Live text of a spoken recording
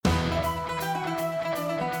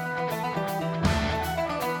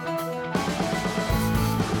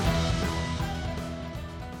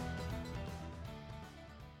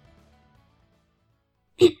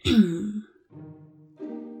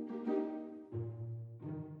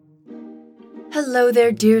Hello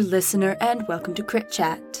there, dear listener, and welcome to Crit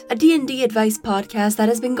Chat, a D&D advice podcast that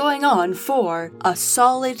has been going on for a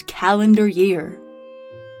solid calendar year.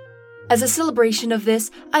 As a celebration of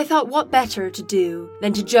this, I thought what better to do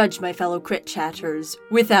than to judge my fellow Crit Chatters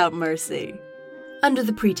without mercy. Under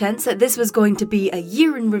the pretense that this was going to be a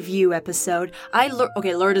year-in-review episode,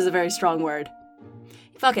 lured is a very strong word.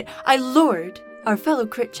 Fuck it, I lured our fellow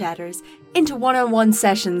Crit Chatters into one-on-one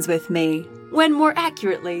sessions with me, when more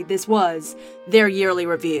accurately this was their yearly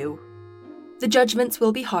review. The judgments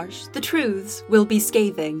will be harsh, the truths will be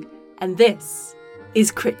scathing, and this is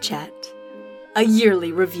Crit Chat, a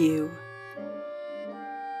yearly review.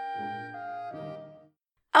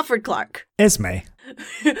 Alfred Clark. Esme.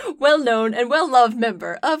 Well-known and well-loved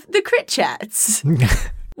member of the Crit Chats.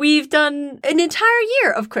 We've done an entire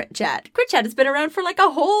year of Crit Chat. Crit Chat has been around for like a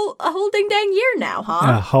whole ding-dang year now,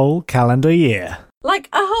 huh? A whole calendar year. Like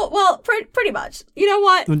a whole, well, pretty much. You know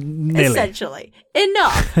what? Nearly. Essentially.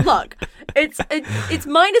 Enough. Look, it's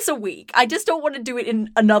minus a week. I just don't want to do it in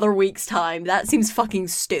another week's time. That seems fucking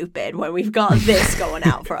stupid when we've got this going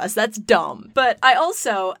out for us. That's dumb. But I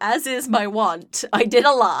also, as is my wont, I did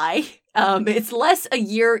a lie. It's less a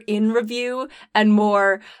year in review and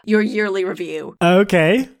more your yearly review.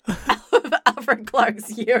 Okay. Alfred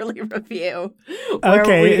Clark's yearly review.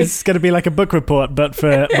 Okay, it's going to be like a book report, but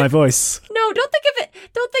for my voice. No, don't think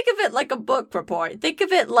of it like a book report. Think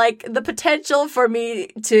of it like the potential for me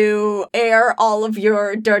to air all of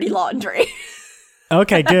your dirty laundry.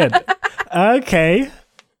 Okay, good. Okay.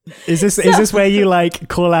 Is this where you like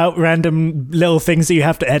call out random little things that you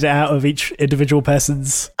have to edit out of each individual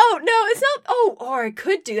person's? Oh, no, it's not. Oh, or I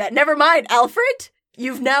could do that. Never mind, Alfred.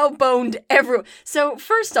 You've now boned everyone. So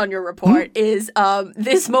first on your report is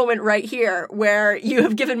this moment right here where you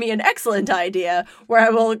have given me an excellent idea where I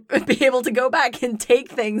will be able to go back and take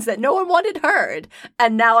things that no one wanted heard,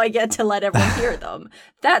 and now I get to let everyone hear them.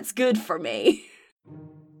 That's good for me.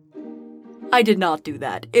 I did not do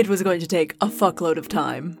that. It was going to take a fuckload of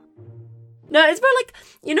time. No, it's more like,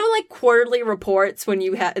 you know, like quarterly reports when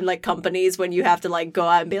you have in like companies when you have to like go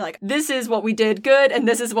out and be like, this is what we did good and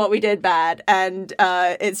this is what we did bad. And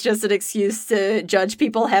it's just an excuse to judge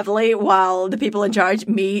people heavily while the people in charge,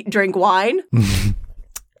 me, drink wine.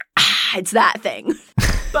 It's that thing.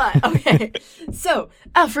 But, okay. So,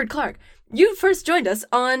 Alfred Clark, you first joined us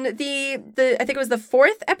on the I think it was the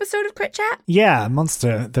 4th episode of Crit Chat? Yeah,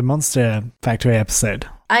 the Monster Factory episode.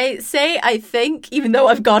 I think, even though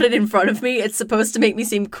I've got it in front of me, it's supposed to make me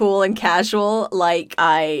seem cool and casual, like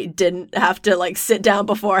I didn't have to like sit down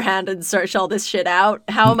beforehand and search all this shit out.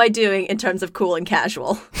 How am I doing in terms of cool and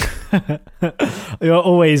casual? You're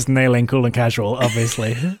always nailing cool and casual,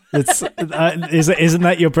 obviously. It's isn't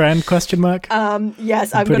that your brand? Question mark.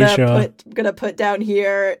 Yes, I'm gonna put down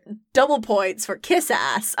here double points for kiss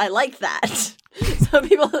ass. I like that. Some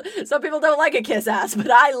people don't like a kiss ass, but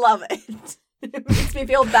I love it. It makes me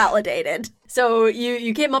feel validated. So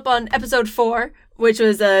you came up on episode 4, which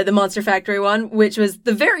was the Monster Factory one, which was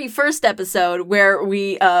the very first episode where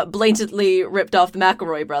we blatantly ripped off the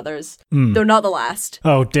McElroy brothers. Though not the last.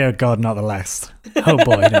 Oh, dear God, not the last. Oh,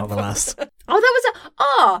 boy, not the last. Oh, that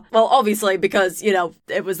was well, obviously, because, you know,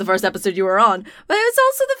 it was the first episode you were on, but it was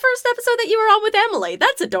also the first episode that you were on with Emily.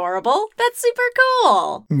 That's adorable. That's super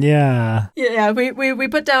cool. Yeah. Yeah, we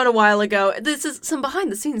put down a while ago, this is some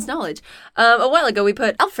behind-the-scenes knowledge. A while ago, we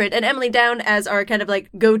put Alfred and Emily down as our kind of, like,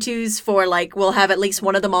 go-tos for, like, we'll have at least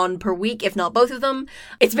one of them on per week, if not both of them.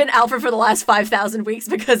 It's been Alfred for the last 5,000 weeks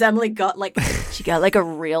because Emily got, like, she got, like, a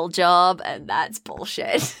real job, and that's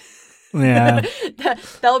bullshit. Yeah.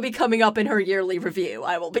 that will be coming up in her yearly review.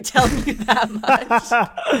 I will be telling you that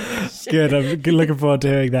much. Good. I'm looking forward to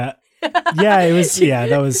hearing that. Yeah, it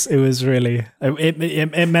was really,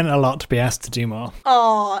 it meant a lot to be asked to do more.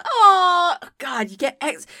 Oh, God,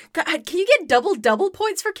 God, can you get double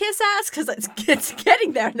points for kiss ass? Because it's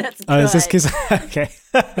getting there, and that's good. Oh, is this kiss? Okay.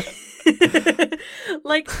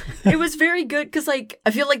 Like, it was very good because, like, I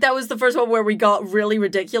feel like that was the first one where we got really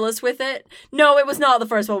ridiculous with it. No, it was not the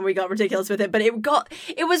first one where we got ridiculous with it, but it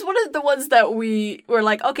was one of the ones that we were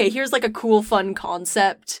like, okay, here's like a cool, fun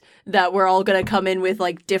concept that we're all gonna come in with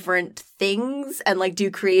like different things and like do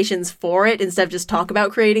creations for it instead of just talk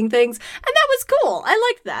about creating things. And that was cool.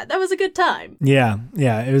 I liked that. That was a good time. Yeah.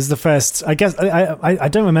 It was the first, I guess, I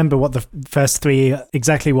don't remember what the first three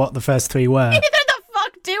were.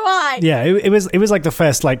 Do I? Yeah, it was like the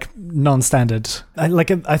first like non-standard. I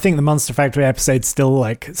think the Monster Factory episode still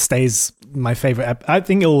like stays my favorite. I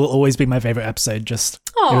think it will always be my favorite episode. Just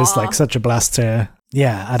Aww. It was like such a blast to.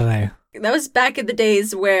 Yeah, I don't know. That was back in the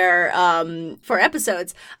days where, for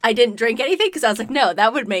episodes, I didn't drink anything because I was like, no,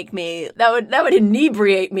 that would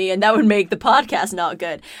inebriate me and that would make the podcast not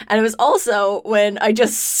good. And it was also when I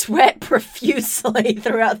just sweat profusely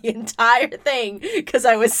throughout the entire thing because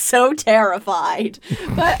I was so terrified.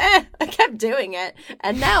 But I kept doing it.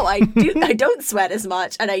 And now I don't sweat as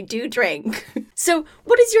much and I do drink. So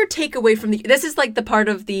what is your takeaway from this is like the part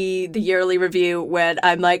of the yearly review when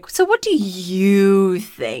I'm like, so what do you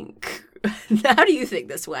think? How do you think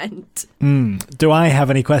this went? Do I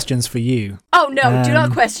have any questions for you? Oh, no, do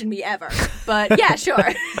not question me ever. But yeah, sure.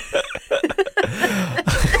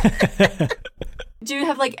 Do you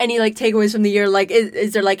have like any like takeaways from the year? Like,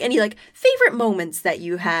 is there like any like favorite moments that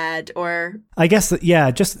you had or? I guess that,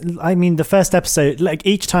 the first episode, like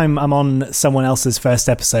each time I'm on someone else's first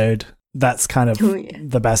episode, that's kind of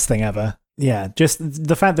the best thing ever. Yeah, just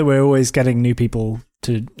the fact that we're always getting new people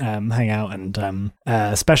to hang out and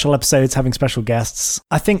special episodes, having special guests.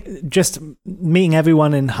 I think just meeting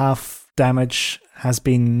everyone in Half Damage has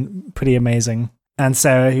been pretty amazing. And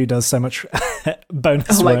Sarah, who does so much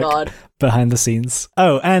bonus work behind the scenes.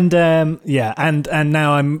 Oh, and and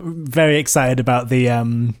now I'm very excited about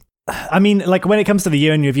the like when it comes to the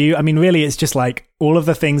year in review, really it's just like all of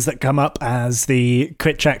the things that come up as the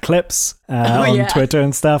Crit Chat clips on Twitter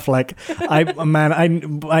and stuff. Like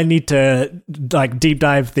I need to like deep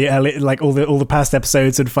dive the early, like all the past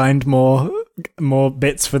episodes and find more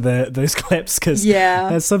bits for those clips because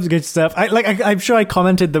there's some good stuff. I'm sure I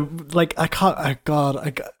commented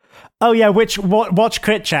watch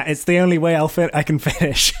Crit Chat. It's the only way I can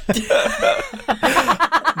finish.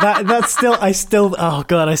 That's still I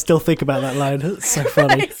still think about that line. It's so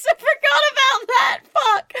funny. I forgot about that.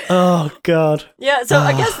 Fuck. Oh god. Yeah, so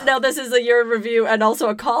I guess now this is a year in review and also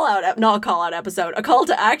a call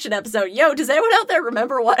to action episode. Yo, does anyone out there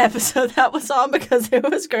remember what episode that was on? Because it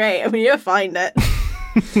was great. You'll find it.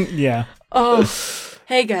 Yeah. Oh.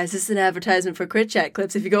 Hey guys, this is an advertisement for Crit Chat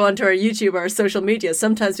clips. If you go onto our YouTube or our social media,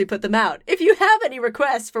 sometimes we put them out. If you have any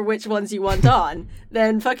requests for which ones you want on,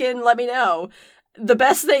 then fucking let me know. The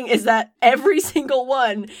best thing is that every single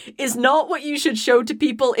one is not what you should show to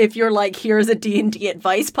people if you're like, here's a D&D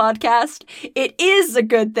advice podcast. It is a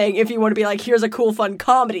good thing if you want to be like, here's a cool, fun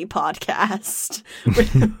comedy podcast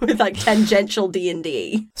with like tangential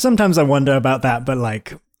D&D. Sometimes I wonder about that, but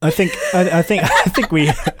like, I think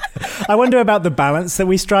we. I wonder about the balance that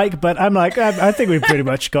we strike, but I'm like, I think we've pretty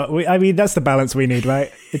much got. That's the balance we need,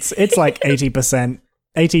 right? It's like 80%,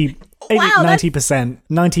 90%,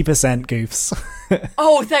 90% goofs.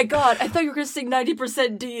 Oh, thank God! I thought you were going to sing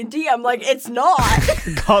 90% D&D. I'm like, it's not.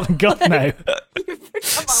 God, no.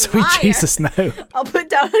 Sweet liar. Jesus, no. I'll put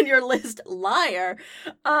down on your list, liar.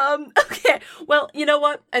 Okay. Well, you know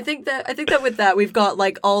what? I think that with that we've got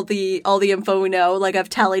like all the info we know. Like I've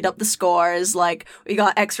tallied up the scores. Like we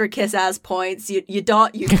got extra kiss ass points. You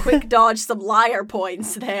quick dodge some liar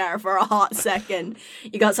points there for a hot second.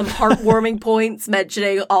 You got some heartwarming points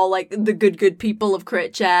mentioning all like the good people of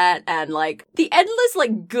Crit Chat and like the endless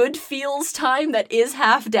like good feels time that is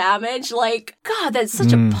Half Damage. Like God, that's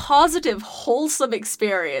such a positive, wholesome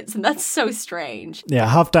experience, and that's so strange. Yeah,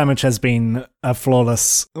 Half Damage has been a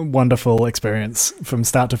flawless, wonderful experience from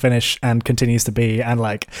start to finish, and continues to be. And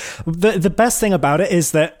like the best thing about it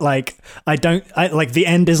is that like I like the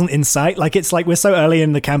end isn't in sight. Like it's like we're so early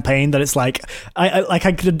in the campaign that it's like I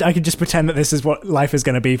could just pretend that this is what life is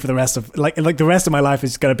going to be for the rest of like the rest of my life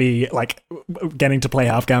is going to be like getting to play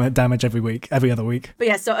Half Damage every other week. But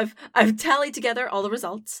yeah, so I've tallied together all the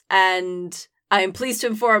results, and I am pleased to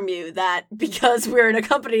inform you that because we're in a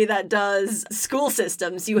company that does school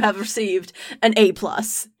systems, you have received an A+.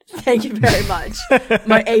 Thank you very much,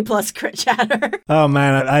 my A+ Crit Chatter. Oh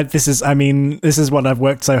man, this is what I've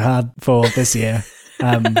worked so hard for this year.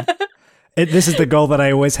 This is the goal that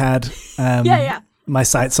I always had. My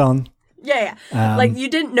sights on. Yeah. Like you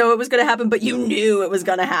didn't know it was going to happen, but you knew it was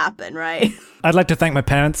going to happen, right? I'd like to thank my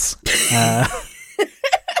parents.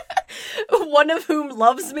 One of whom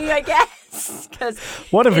loves me, I guess.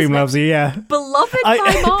 One of whom loves you, yeah. Beloved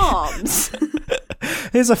by moms.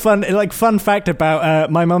 Here's a fun fact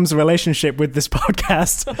about my mum's relationship with this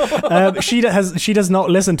podcast. She does not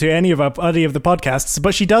listen to any of the podcasts,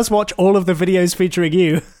 but she does watch all of the videos featuring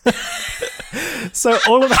you. So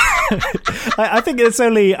all of I think there's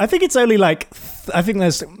three.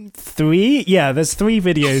 Yeah, there's 3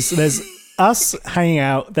 videos. There's us hanging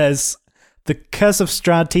out. There's the Curse of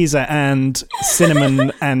Strahd teaser and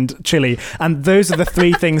cinnamon and chili, and those are the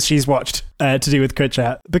 3 things she's watched to do with Crit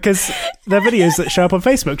Chat, because they're videos that show up on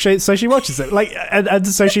Facebook. So she watches it, like, and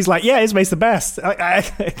so she's like, "Yeah, Ismay's the best."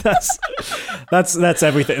 That's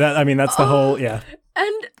everything. That's the whole, yeah.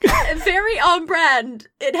 And very on brand.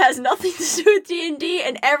 It has nothing to do with D&D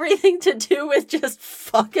and everything to do with just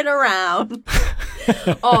fucking around.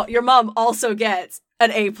 Oh, your mom also gets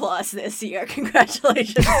an A+ this year.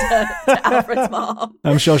 Congratulations to Alfred's mom.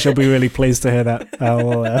 I'm sure she'll be really pleased to hear that.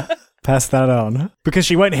 I'll pass that on. Because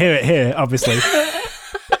she won't hear it here, obviously.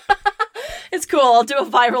 It's cool. I'll do a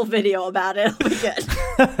viral video about it. It'll be good.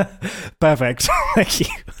 Perfect. Thank you.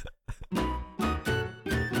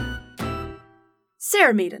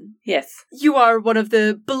 Sarah Meaden. Yes. You are one of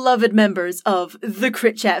the beloved members of the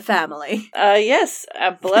Crit Chat family. Yes.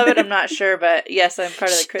 Beloved, I'm not sure, but yes, I'm part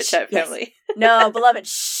of the Crit Chat family. Yes. No, beloved.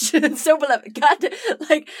 Shh. So beloved. God,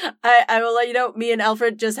 like, I will let you know, me and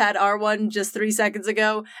Alfred just had our one just 3 seconds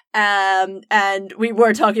ago, and we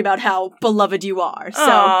were talking about how beloved you are. So,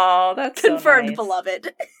 oh, that's confirmed so nice.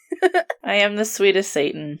 Beloved. I am the sweetest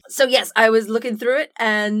Satan. So yes, I was looking through it,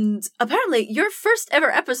 and apparently your first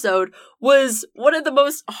ever episode was one of the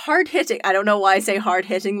most hard-hitting, I don't know why I say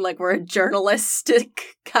hard-hitting, like we're a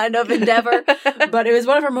journalistic kind of endeavor, but it was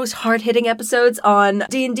one of our most hard-hitting episodes on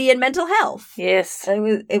D&D and mental health. Yes.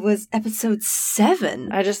 It was episode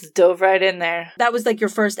 7. I just dove right in there. That was like your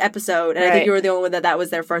first episode, and Right. I think you were the only one that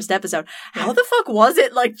was their first episode. How the fuck was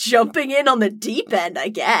it, like, jumping in on the deep end, I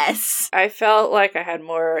guess? I felt like I had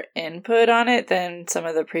more input on it than some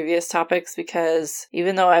of the previous topics because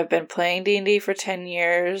even though I've been playing D&D for 10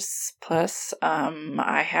 years plus,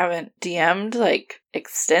 I haven't DM'd like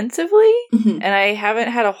extensively and I haven't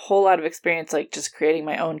had a whole lot of experience like just creating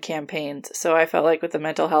my own campaigns. So I felt like with the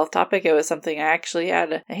mental health topic, it was something I actually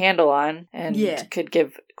had a handle on and could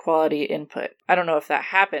give quality input. I don't know if that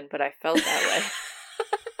happened, but I felt that way.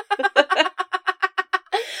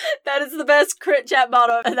 That is the best Crit Chat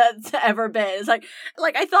motto that's ever been. It's like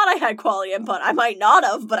I thought I had quality input. I might not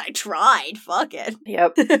have, but I tried. Fuck it.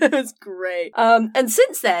 Yep. It was great. And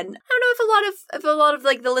since then, I don't know if a lot of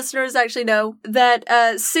like the listeners actually know that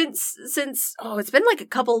since it's been like a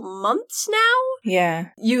couple months now. Yeah.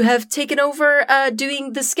 You have taken over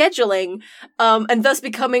doing the scheduling, and thus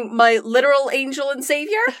becoming my literal angel and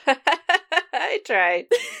savior. I tried.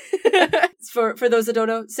 For those that don't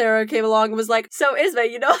know, Sarah came along and was like, "So Isma,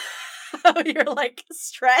 you know how you're like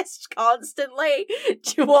stressed constantly?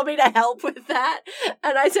 Do you want me to help with that?"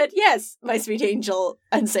 And I said, "Yes, my sweet angel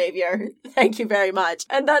and savior. Thank you very much."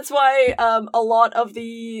 And that's why a lot of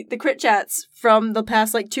the Crit Chats from the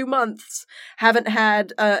past like 2 months haven't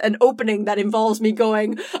had an opening that involves me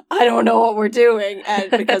going, "I don't know what we're doing,"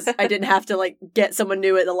 and because I didn't have to like get someone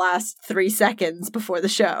new at the last 3 seconds before the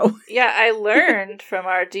show. Yeah, I learned from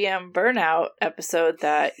our DM burnout episode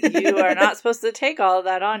that you are not supposed to take all of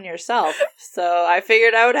that on yourself. So I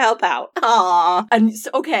figured I would help out. Aww. And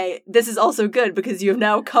okay, this is also good because you have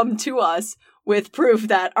now come to us with proof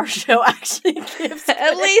that our show actually gives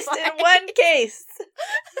At least in one case.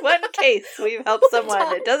 One case we've helped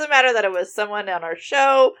someone. It doesn't matter that it was someone on our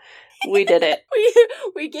show. We did it.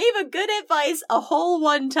 We gave a good advice a whole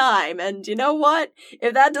one time, and you know what?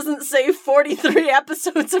 If that doesn't save 43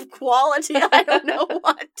 episodes of quality, I don't know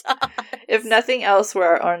what does. If nothing else, we're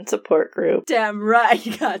our own support group. Damn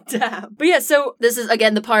right, goddamn. But yeah, so this is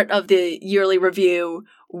again the part of the yearly review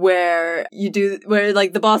where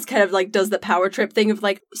like the boss kind of like does the power trip thing of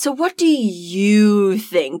like, so what do you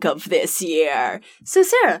think of this year? So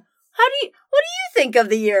Sarah, what do you think of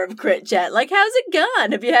the year of Crit Chat? Like, how's it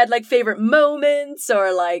gone? Have you had, like, favorite moments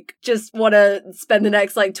or, like, just want to spend the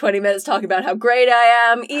next, like, 20 minutes talking about how great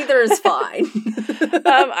I am? Either is fine.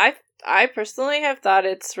 I personally have thought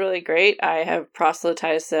it's really great. I have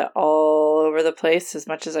proselytized it all over the place as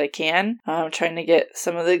much as I can. I'm trying to get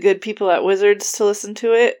some of the good people at Wizards to listen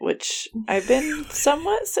to it, which I've been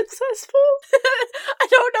somewhat successful. I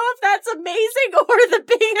don't know if that's amazing or the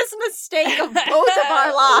biggest mistake of both of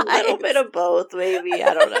our lives. A little bit of both, maybe.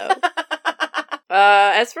 I don't know.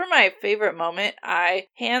 As for my favorite moment, I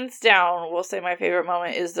hands down will say my favorite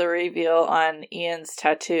moment is the reveal on Ian's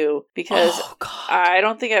tattoo, because I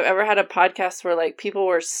don't think I've ever had a podcast where like people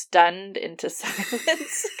were stunned into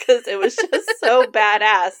silence because it was just so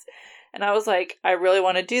badass. And I was like, I really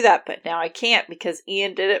want to do that, but now I can't because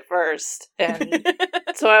Ian did it first. And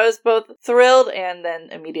so I was both thrilled and then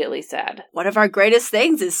immediately sad. One of our greatest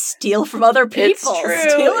things is steal from other people. It's true.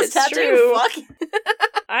 Steal his It's tattoo. true. Fuck.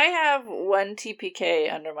 I have 1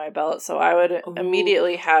 TPK under my belt, so I would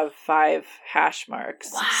immediately have 5 hash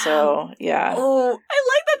marks. Wow. So, yeah. Oh, I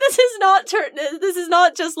like that this is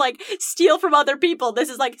not just like steal from other people. This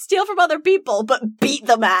is like steal from other people, but beat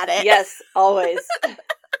them at it. Yes, always.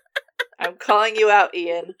 I'm calling you out,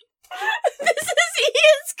 Ian. This is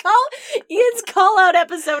Ian's call-out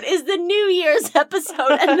episode is the New Year's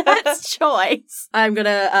episode, and that's choice. I'm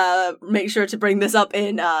gonna make sure to bring this up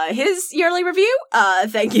in his yearly review.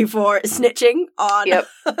 Thank you for snitching on... Yep.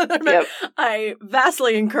 I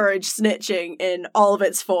vastly encourage snitching in all of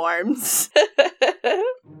its forms.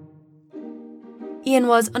 Ian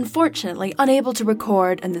was unfortunately unable to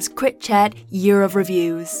record in this Crit Chat Year of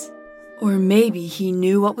Reviews. Or maybe he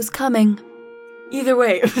knew what was coming. Either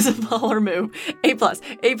way, it was a baller move. A+.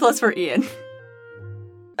 A+ for Ian.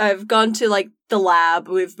 I've gone to, the lab.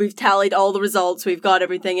 We've tallied all the results. We've got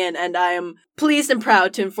everything in, and I am pleased and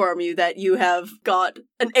proud to inform you that you have got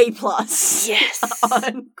an A+ yes.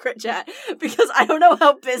 on Crit Chat, because I don't know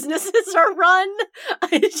how businesses are run.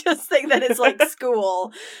 I just think that it's like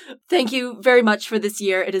school. Thank you very much for this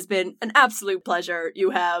year. It has been an absolute pleasure.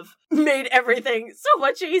 You have made everything so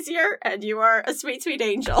much easier, and you are a sweet, sweet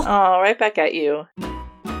angel. Oh, right back at you.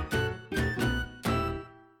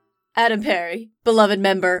 Adam Perry, beloved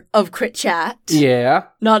member of Crit Chat. Yeah.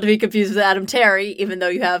 Not to be confused with Adam Terry, even though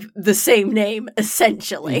you have the same name,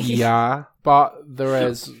 essentially. Yeah, but there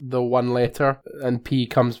is the one letter, and P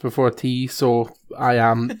comes before T, so I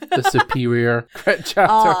am the superior Crit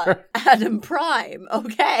Chatter. Adam Prime,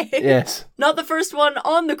 okay. Yes. Not the first one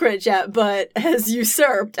on the Crit Chat, but has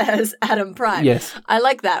usurped as Adam Prime. Yes. I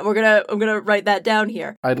like that. I'm gonna write that down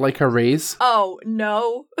here. I'd like a raise. Oh,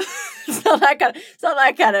 no. It's not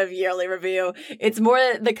that kind of yearly review. It's more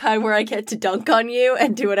the kind where I get to dunk on you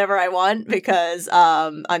and do whatever I want because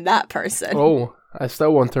I'm that person. Oh, I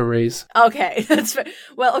still want a raise. Okay, that's fair.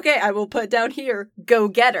 Well, okay, I will put down here,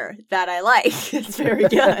 go-getter. That I like. It's very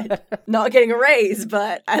good. Not getting a raise,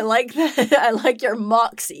 but I like that. I like your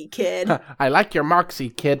moxie, kid. I like your moxie,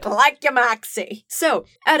 kid. I like your moxie. So,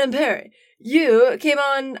 Adam Perry, you came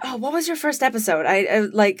on, what was your first episode? I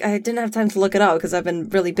didn't have time to look it up because I've been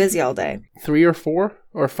really busy all day. 3 or 4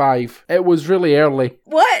 or 5? It was really early.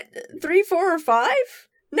 What? 3, 4, or 5?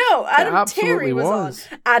 No, Adam Terry was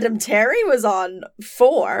on. Adam Terry was on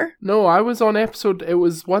 4. No, I was on episode, it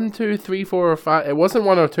was 1, 2, 3, 4, or 5. It wasn't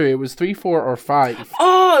 1 or 2, it was 3, 4, or 5.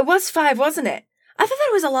 Oh, it was 5, wasn't it? I thought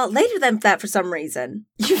that was a lot later than that for some reason.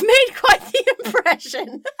 You've made quite the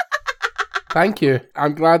impression. Thank you.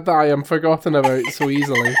 I'm glad that I am forgotten about so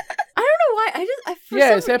easily. I don't know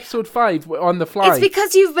why. It's episode 5 on the fly. It's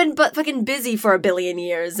because you've been fucking busy for a billion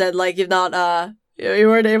years and you've not you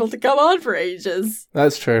weren't able to come on for ages.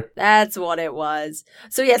 That's true. That's what it was.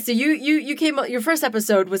 So yeah, so you came on, your first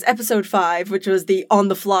episode was episode 5, which was the on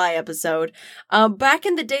the fly episode. Back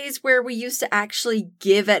in the days where we used to actually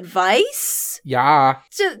give advice. Yeah.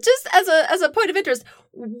 So just as a point of interest,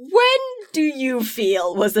 when do you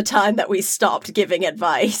feel was the time that we stopped giving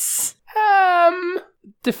advice?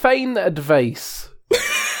 Define advice.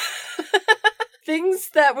 Things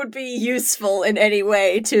that would be useful in any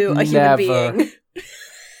way to a human being.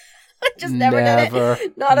 I just never did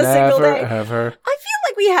it. Not a single day. Ever. I feel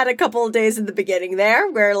like we had a couple of days in the beginning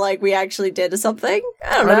there where we actually did something.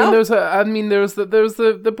 I don't know. There was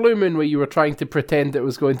the Blue Moon where you were trying to pretend it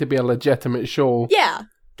was going to be a legitimate show. Yeah.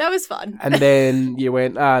 That was fun. And then you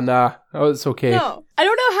went, nah, it's okay. No. I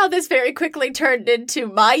don't know how this very quickly turned into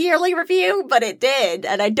my yearly review, but it did,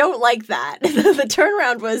 and I don't like that. The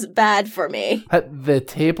turnaround was bad for me. The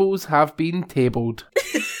tables have been tabled.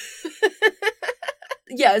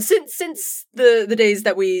 Yeah, since the days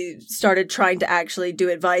that we started trying to actually do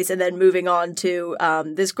advice and then moving on to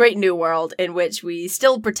this great new world in which we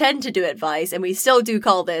still pretend to do advice and we still do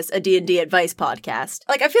call this a D&D advice podcast.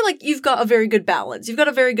 I feel like you've got a very good balance. You've got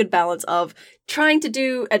a very good balance of trying to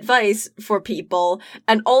do advice for people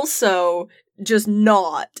and also just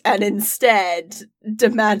not, and instead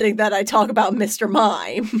demanding that I talk about Mr.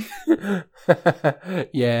 Mime.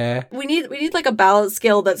 Yeah. We need a balance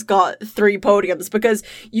skill that's got 3 podiums, because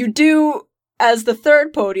you do, as the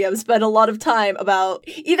third podium, spend a lot of time about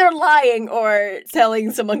either lying or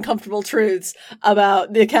telling some uncomfortable truths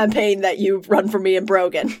about the campaign that you've run for me and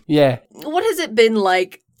Brogan. Yeah. What has it been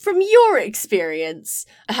like, from your experience,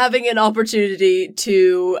 having an opportunity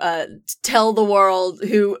to tell the world,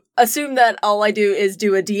 who assume that all I do is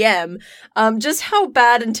do a DM, just how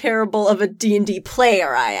bad and terrible of a D&D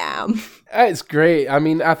player I am? It's great. I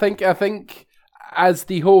mean, I think as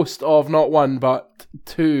the host of not 1 but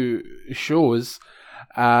 2 shows,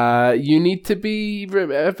 you need to be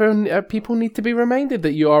people need to be reminded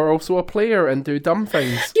that you are also a player and do dumb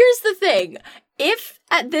things. Here's the thing. If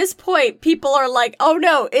at this point people are like, oh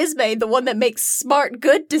no, Ismay, the one that makes smart,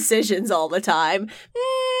 good decisions all the time,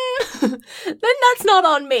 then that's not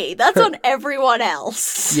on me. That's on everyone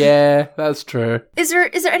else. Yeah, that's true. Is there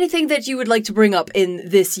anything that you would like to bring up in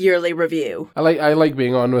this yearly review? I like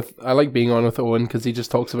being on with Owen because he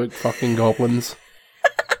just talks about fucking goblins.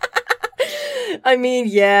 I mean,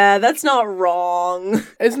 yeah, that's not wrong.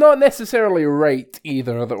 It's not necessarily right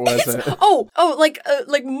either, though, is it?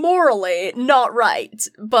 Like morally not right,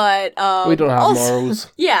 but we don't have also,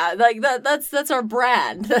 morals. Yeah, like that's our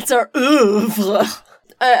brand. That's our oeuvre.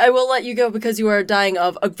 I will let you go because you are dying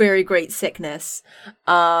of a very great sickness.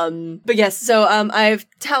 But yes, so I've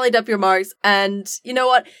tallied up your marks, and you know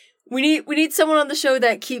what? We need someone on the show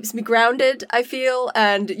that keeps me grounded, I feel,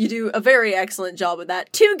 and you do a very excellent job of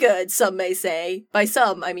that. Too good, some may say. By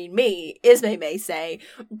some, I mean me, Ismay may say,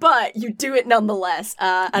 but you do it nonetheless.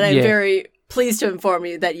 And I'm very pleased to inform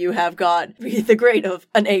you that you have got the grade of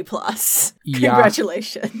an A+. Yeah.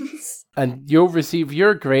 Congratulations. And you'll receive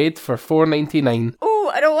your grade for $4.99. Ooh,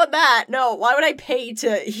 I don't want that. No, why would I pay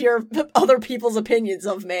to hear other people's opinions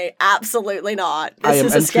of me? Absolutely not. I am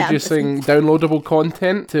introducing downloadable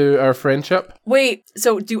content to our friendship. Wait,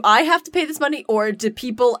 so do I have to pay this money, or do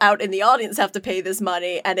people out in the audience have to pay this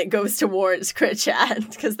money and it goes towards Crit Chat?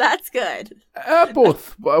 Because that's good.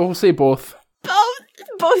 Both. I will say both.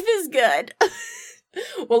 Both is good.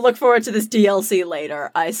 We'll look forward to this DLC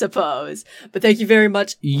later, I suppose. But thank you very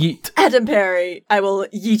much. Yeet. Adam Perry, I will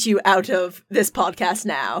yeet you out of this podcast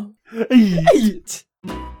now. Yeet.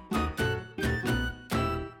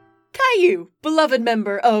 Caillou, beloved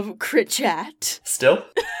member of Crit Chat. Still?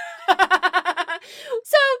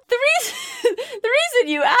 So the reason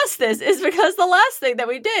you asked this is because the last thing that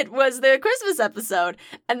we did was the Christmas episode,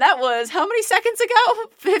 and that was how many seconds ago?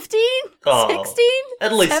 15? 16?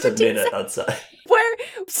 At least a minute, seconds? I'd say. Where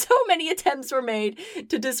so many attempts were made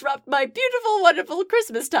to disrupt my beautiful, wonderful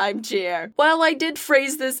Christmas time cheer. While I did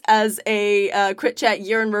phrase this as a Crit Chat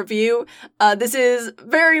year in review, this is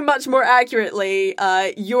very much more accurately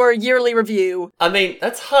your yearly review. I mean,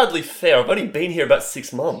 that's hardly fair. I've only been here about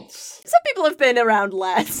 6 months. Some people have been around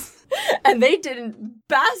less. And they didn't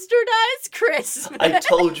bastardize Chris. I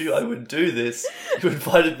told you I would do this. You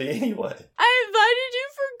invited me anyway. I invited you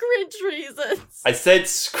for Grinch reasons. I said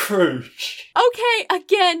Scrooge. Okay,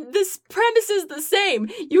 again, this premise is the same.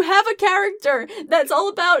 You have a character that's all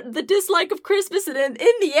about the dislike of Christmas, and in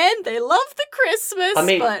the end, they love the Christmas. I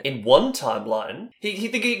mean, but... in one timeline, he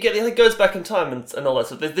goes back in time and all that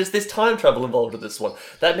stuff. There's time travel involved with this one.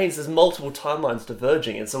 That means there's multiple timelines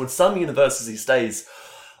diverging, and so in some universes he stays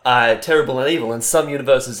terrible and evil, and some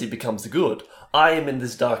universes he becomes good. I am in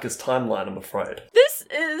this darkest timeline, I'm afraid. This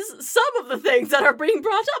is some of the things that are being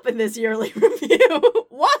brought up in this yearly review.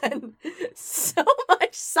 One, so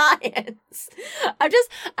much science. I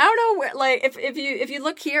don't know where, like, if you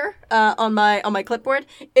look here on my clipboard,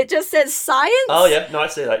 it just says science. Oh yeah, no, I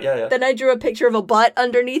see that. Yeah. Then I drew a picture of a butt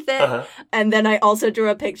underneath it, and then I also drew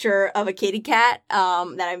a picture of a kitty cat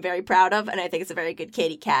that I'm very proud of, and I think it's a very good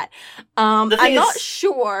kitty cat. I'm not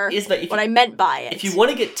sure what I meant by it. If you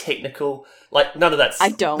want to get technical, like none of that's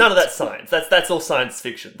none of that's science. That's all science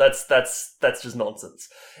fiction. That's just nonsense.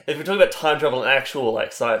 If we're talking about time travel and actual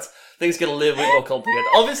like science, things get a little bit more complicated.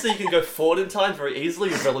 Obviously, you can go forward in time very easily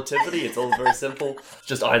with relativity. It's all very simple.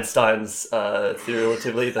 Just Einstein's theory of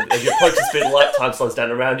relativity. As you approach the speed of light, time slows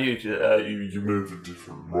down around you. You move in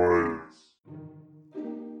different ways.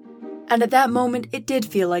 And at that moment, it did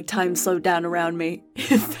feel like time slowed down around me.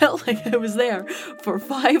 It felt like I was there for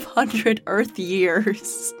 500 Earth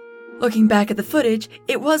years. Looking back at the footage,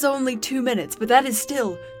 it was only 2 minutes, but that is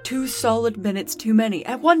still 2 solid minutes too many.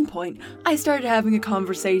 At one point, I started having a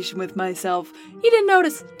conversation with myself. You didn't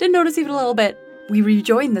notice even a little bit. We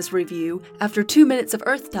rejoined this review after 2 minutes of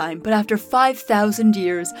Earth time, but after 5,000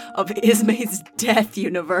 years of Ismay's death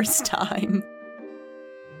universe time.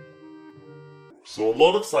 So a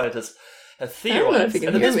lot of scientists have theorized,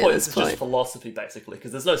 and at this point it's just philosophy basically,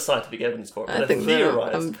 because there's no scientific evidence for it, but they've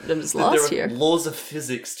theorized I'm just that lost there are here. laws of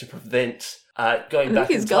physics to prevent going back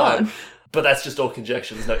in time. Gone. But that's just all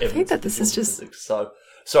conjecture, there's no evidence. I think that this is just... physics. So,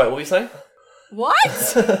 sorry, what were you saying? What?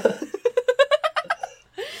 So,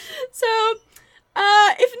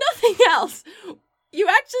 if nothing else, you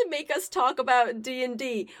actually make us talk about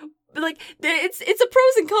D&D. Like, it's a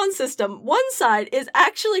pros and cons system. One side is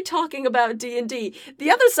actually talking about D&D. The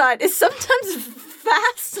other side is sometimes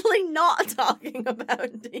vastly not talking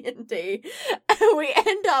about D&D, and we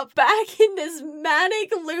end up back in this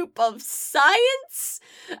manic loop of science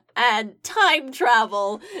and time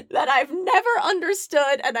travel that I've never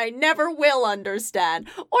understood and I never will understand.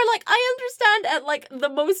 Or, like, I understand at, like, the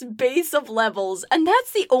most base of levels, and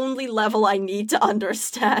that's the only level I need to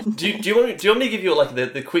understand. Do you want me to give you, like,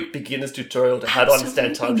 the quick beginner's tutorial to how to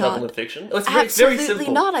understand time travel in fiction? Oh, it's very simple.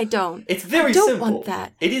 Absolutely not, I don't. It's very simple. I don't want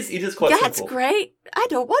that. It is quite simple. That's great. I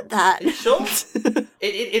don't want that. You sure?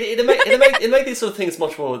 it make these sort of things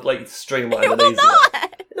much more, like, streamlined and easier.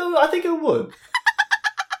 Not. No, I think it would.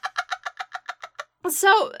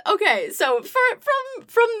 So, okay, so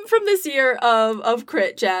from this year of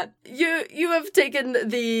Crit Chat, you have taken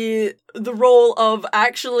the role of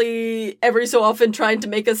actually every so often trying to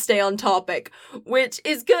make us stay on topic, which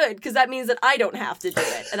is good, because that means that I don't have to do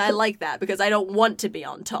it, and I like that, because I don't want to be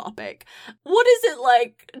on topic. What is it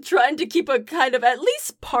like trying to keep a kind of at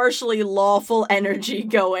least partially lawful energy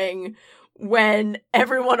going when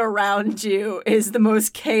everyone around you is the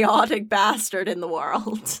most chaotic bastard in the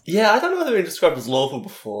world? Yeah, I don't know whether been described as lawful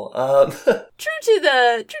before. True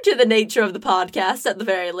to the nature of the podcast, at the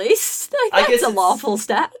very least. I guess it's a lawful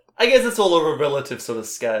stat. I guess it's all over a relative sort of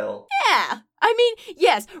scale. Yeah. I mean,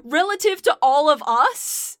 yes, relative to all of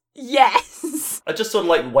us, yes. I just sort of,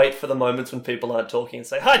 like, wait for the moments when people aren't talking and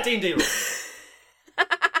say, "Hi, D&D rule."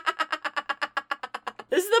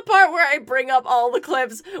 This is the part where I bring up all the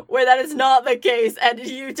clips where that is not the case, and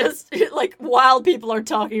you just, like, while people are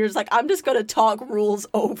talking, you're just like, I'm just gonna talk rules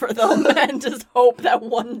over them and just hope that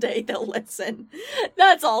one day they'll listen.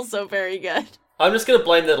 That's also very good. I'm just gonna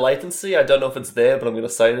blame the latency. I don't know if it's there, but I'm gonna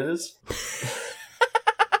say it is.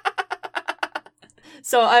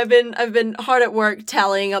 So I've been hard at work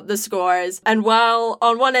tallying up the scores, and while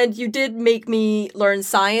on one end you did make me learn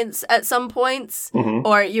science at some points,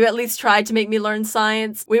 or you at least tried to make me learn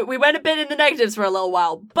science, we went a bit in the negatives for a little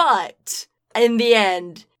while, but in the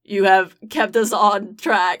end, you have kept us on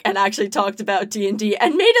track and actually talked about D&D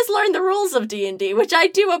and made us learn the rules of D&D, which I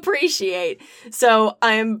do appreciate. So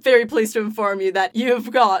I am very pleased to inform you that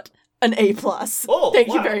you've got an A+. Oh, Thank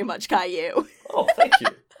you very much, Caillou. Oh, thank you.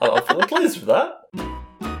 I'm feeling pleased with that.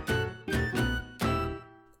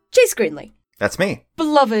 Chase Greenley. That's me.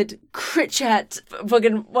 Beloved Crit Chat,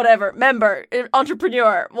 fucking whatever, member,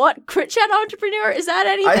 entrepreneur. What? Crit Chat entrepreneur? Is that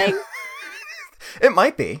anything? It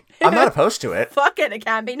might be. I'm not opposed to it. Fuck it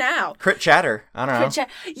can be now. Crit chatter. I don't know.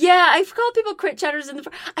 Yeah, I've called people crit chatters in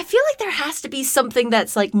the... I feel like there has to be something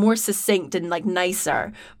that's, like, more succinct and, like,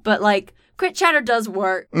 nicer. But, like, crit chatter does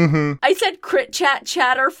work. Mm-hmm. I said crit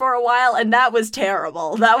chatter for a while, and that was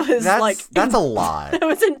terrible. That's a lot. That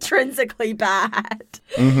was intrinsically bad.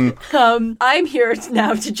 Mm-hmm. I'm here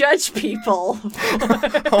now to judge people.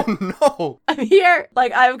 Oh no! I'm here,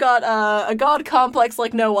 like, I've got a god complex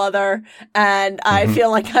like no other, and I feel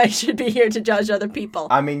like I should be here to judge other people.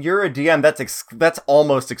 I mean, you're a DM. That's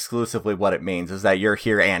almost exclusively what it means, is that you're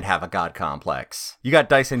here and have a god complex. You got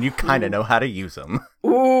dice, and you kind of know how to use them.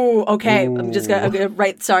 Ooh, okay. Ooh. I'm gonna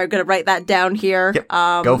write that down here. Yep.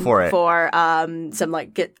 Go for it. For some,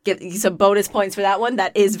 like, get some bonus points for that one.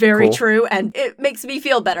 That is very true, and it makes me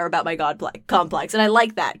feel better about my god complex, and I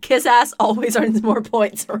like that. Kiss ass always earns more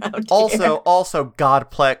points around here. Also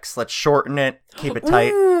godplex. Let's shorten it. Keep it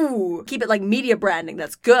tight. Ooh, keep it like media branding.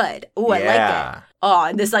 That's good. Ooh, I like it. Oh,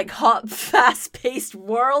 in this, like, hot, fast-paced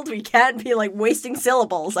world, we can't be, like, wasting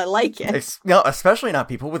syllables. I like it. No, especially not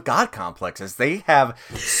people with god complexes. They have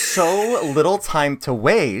so little time to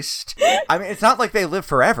waste. I mean, it's not like they live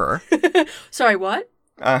forever. Sorry, what?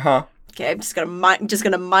 Uh-huh. Okay, I'm just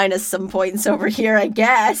gonna minus some points over here, I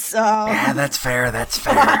guess. Yeah, that's fair.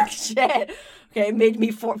 Fuck, shit. Okay, made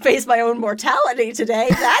me face my own mortality today.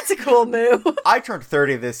 That's a cool move. I turned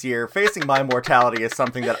 30 this year. Facing my mortality is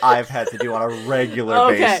something that I've had to do on a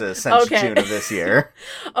regular basis since June of this year.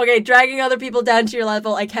 Okay, dragging other people down to your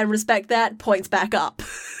level, I can respect that. Points back up.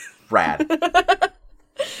 Rad.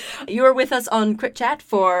 You were with us on Crit Chat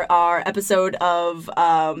for our episode of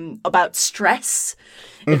about stress.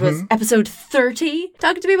 It was episode 30,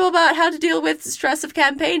 talking to people about how to deal with stress of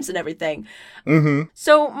campaigns and everything.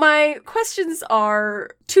 So my questions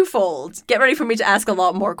are twofold. Get ready for me to ask a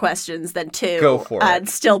lot more questions than two. Go for it. And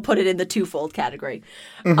still put it in the twofold category.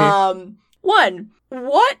 One,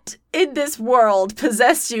 what in this world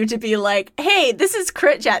possessed you to be like, hey, this is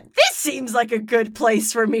Crit Chat. This seems like a good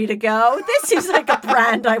place for me to go. This seems like a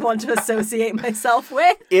brand I want to associate myself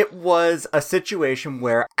with. It was a situation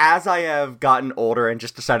where, as I have gotten older and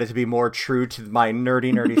just decided to be more true to my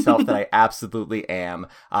nerdy self that I absolutely am,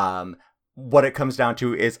 what it comes down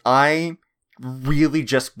to is I really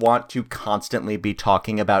just want to constantly be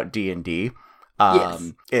talking about D&D.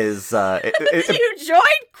 is you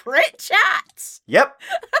joined Crit Chat? Yep.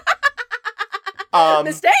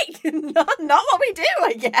 Mistake. not what we do,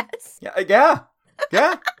 I guess.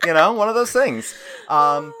 Yeah, one of those things.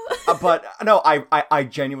 But no, I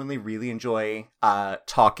genuinely really enjoy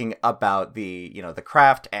talking about the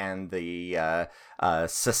craft and the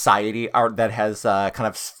society art that has kind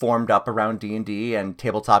of formed up around D&D and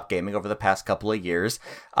tabletop gaming over the past couple of years.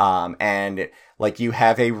 And like, you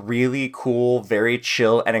have a really cool, very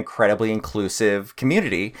chill, and incredibly inclusive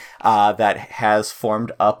community that has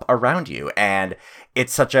formed up around you, and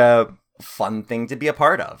it's such a fun thing to be a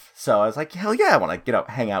part of. So I was like, hell yeah, I want to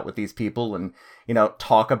hang out with these people and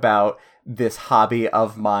talk about this hobby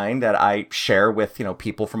of mine that I share with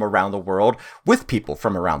people from around the world,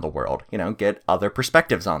 get other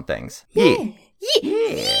perspectives on things. Yeah.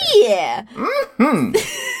 Mm-hmm.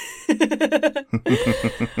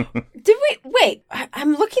 Did we wait?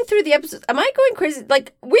 I'm looking through the episodes. Am I going crazy?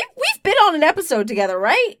 Like, we've been on an episode together,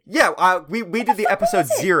 right? Yeah, we did the episode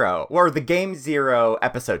 0, or the Game 0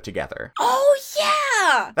 episode together. Oh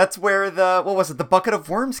yeah, that's where the bucket of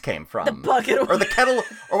worms came from. The bucket of or the kettle,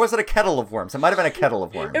 or was it a kettle of worms? It might have been a kettle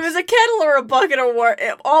of worms. It was a kettle or a bucket of worms.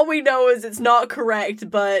 All we know is it's not correct.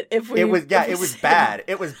 But it was bad.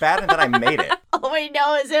 It was bad, and then I made it. All we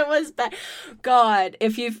know is it was bad. God,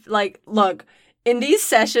 if you've look. In these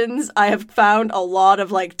sessions, I have found a lot of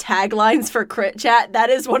taglines for Crit Chat. That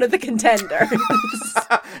is one of the contenders.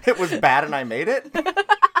 It was bad and I made it?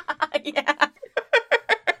 Yeah.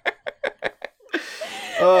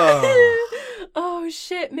 Oh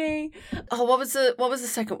shit me. Oh, what was the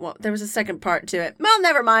second one? There was a second part to it. Well,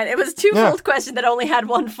 never mind. It was a twofold question that only had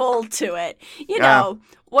one fold to it.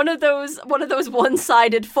 One of those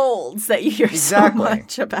one-sided folds that you hear so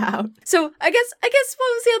much about. So I guess what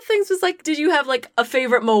was the other things was did you have a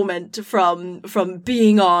favorite moment from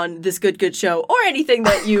being on this good show, or anything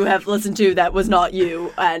that you have listened to that was not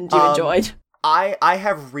you and you enjoyed? I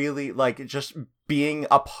have really just being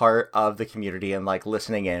a part of the community and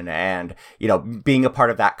listening in and being a part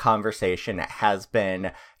of that conversation has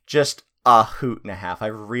been just a hoot and a half. I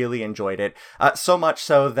really enjoyed it. So much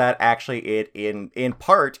so that actually it in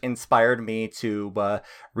part inspired me to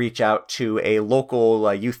reach out to a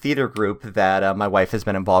local youth theater group that my wife has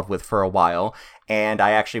been involved with for a while. And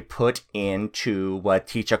I actually put in to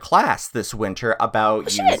teach a class this winter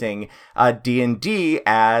about using D&D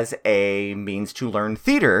as a means to learn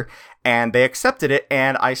theater. And they accepted it,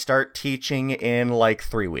 and I start teaching in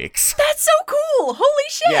 3 weeks. That's so cool! Holy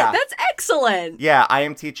shit, yeah. That's excellent! Yeah, I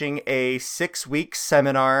am teaching a 6-week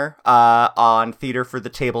seminar on theater for the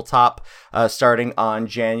tabletop starting on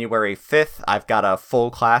January 5th. I've got a full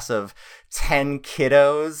class of 10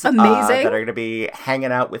 kiddos that are going to be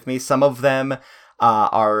hanging out with me. Some of them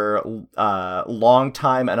are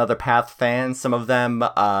long-time Another Path fans. Some of them...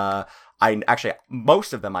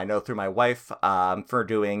 most of them I know through my wife for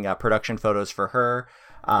doing production photos for her.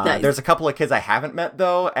 Nice. There's a couple of kids I haven't met,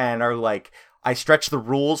 though, and are I stretched the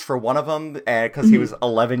rules for one of them because he was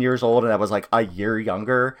 11 years old and I was a year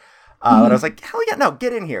younger. And I was like, hell yeah, no,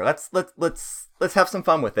 get in here. Let's have some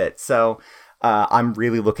fun with it. So I'm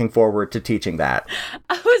really looking forward to teaching that.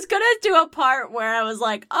 I was going to do a part where I was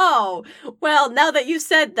like, oh, well, now that you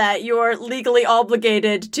said that, you're legally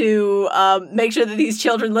obligated to make sure that these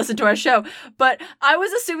children listen to our show. But I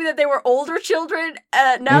was assuming that they were older children.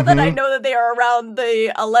 Now that I know that they are around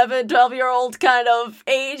the 11, 12-year-old kind of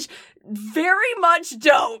age, very much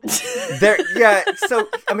don't. Yeah, so,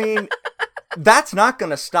 I mean, that's not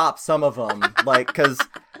going to stop some of them. Because...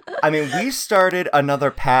 we started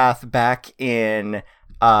Another Path back in, in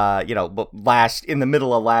the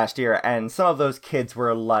middle of last year, and some of those kids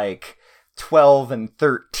were 12 and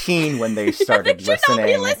 13 when they started listening. You should not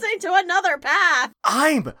be listening to Another Path.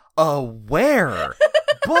 I'm aware,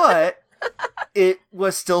 but it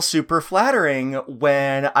was still super flattering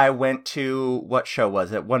when I went to, what show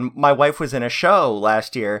was it? When my wife was in a show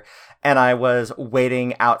last year, and I was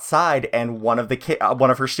waiting outside, and one of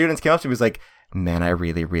her students came up to me and was like, man, I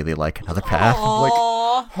really, really like Another Path.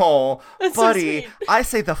 I'm buddy, so I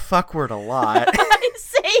say the fuck word a lot. I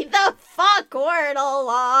say the fuck word a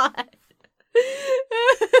lot.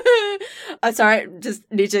 I'm sorry, just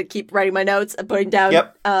need to keep writing my notes and putting down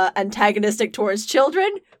antagonistic towards children.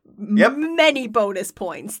 Many bonus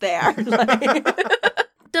points there.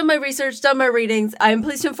 Done my research, done my readings. I am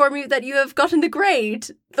pleased to inform you that you have gotten the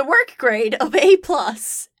work grade of A+,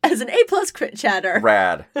 as an A+ Crit Chatter.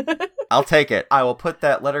 Rad. I'll take it. I will put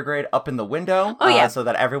that letter grade up in the window so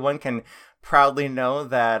that everyone can proudly know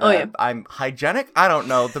that I'm hygienic. I don't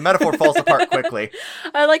know. The metaphor falls apart quickly.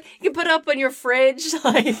 I like, you can put it up on your fridge,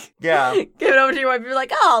 like, give it over to your wife. You're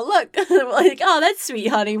like, oh, look, like, oh, that's sweet,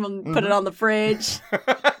 honey. We'll put it on the fridge.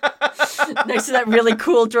 Next to that really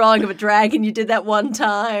cool drawing of a dragon you did that one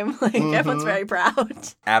time. Like, everyone's very proud.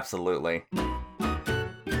 Absolutely.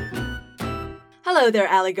 Hello there,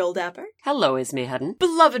 Allie Goldapper. Hello, Esme Hutton.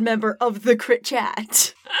 Beloved member of the Crit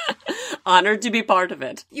Chat. Honored to be part of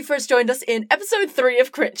it. You first joined us in episode 3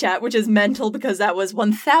 of Crit Chat, which is mental because that was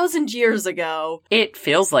 1,000 years ago. It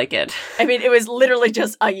feels like it. I mean, it was literally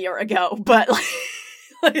just a year ago, but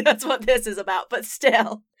like that's what this is about. But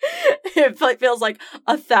still, it feels like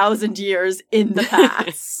 1,000 years in the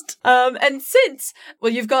past. And since,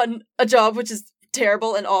 well, you've gotten a job, which is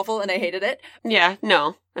terrible and awful, and I hated it. Yeah,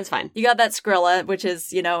 no, that's fine. You got that Skrilla, which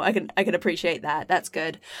is, you know, I can appreciate that. That's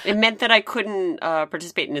good. It meant that I couldn't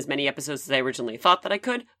participate in as many episodes as I originally thought that I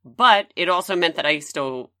could, but it also meant that I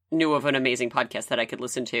still knew of an amazing podcast that I could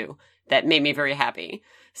listen to that made me very happy.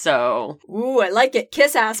 So, ooh, I like it.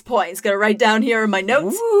 Kiss ass points. Gonna write down here in my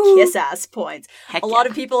notes. Ooh. Kiss ass points. A lot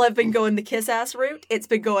of people have been going the kiss ass route. It's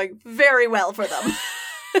been going very well for them.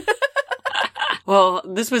 Well,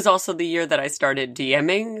 this was also the year that I started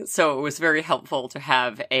DMing, so it was very helpful to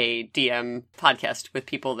have a DM podcast with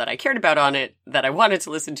people that I cared about on it, that I wanted to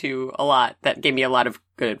listen to a lot, that gave me a lot of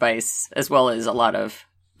good advice, as well as a lot of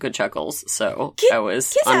good chuckles, so I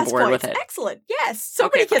was on board with it. Excellent, yes, so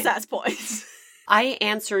many kiss-ass points. I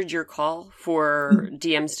answered your call for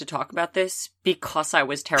DMs to talk about this because I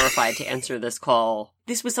was terrified to answer this call.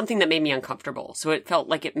 This was something that made me uncomfortable, so it felt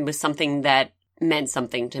like it was something that meant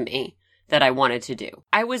something to me, that I wanted to do.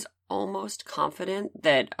 I was almost confident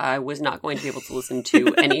that I was not going to be able to listen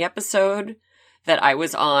to any episode that I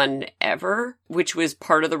was on ever, which was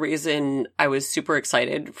part of the reason I was super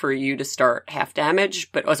excited for you to start Half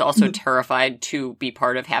Damage, but was also terrified to be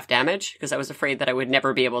part of Half Damage because I was afraid that I would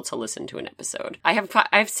never be able to listen to an episode.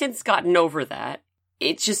 I've since gotten over that.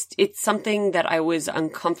 It's something that I was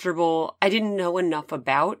uncomfortable. I didn't know enough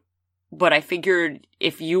about, but I figured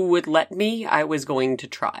if you would let me, I was going to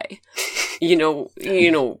try. You know,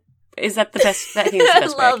 is that the best? I think that's the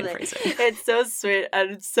best way I can phrase it. It's so sweet.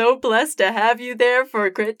 I'm so blessed to have you there for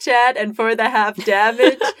Crit Chat and for the Half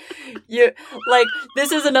Damage.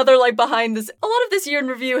 This is another behind this. A lot of this year in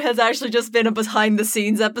review has actually just been a behind the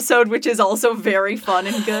scenes episode, which is also very fun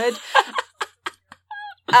and good.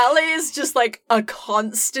 Allie is just a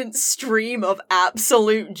constant stream of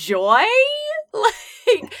absolute joy.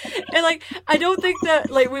 I don't think that,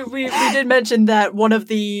 we did mention that one of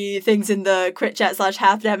the things in the Crit Chat /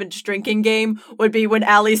 Half Damage drinking game would be when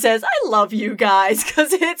Allie says, I love you guys,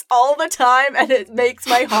 because it's all the time and it makes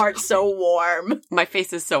my heart so warm. My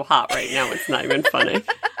face is so hot right now, it's not even funny.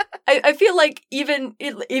 I feel like even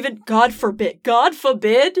God forbid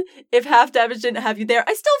if Half Damage didn't have you there,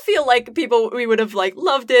 I still feel like we would have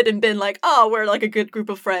loved it and been oh, we're a good group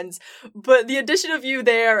of friends. But the addition of you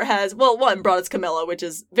there has, well, 1, brought us Camilla, which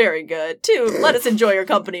is very good. 2, let us enjoy your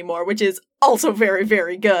company more, which is also very,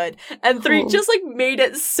 very good. And 3, just made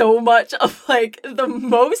it so much of the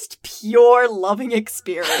most pure loving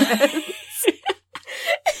experience.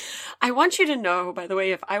 I want you to know, by the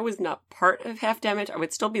way, if I was not part of Half Damage, I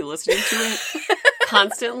would still be listening to it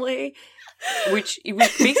constantly, which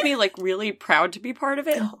makes me really proud to be part of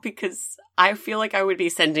it because I feel like I would be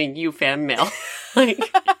sending you fan mail.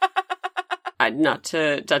 Not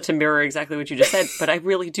to mirror exactly what you just said, but I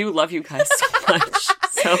really do love you guys so much.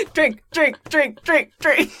 So drink.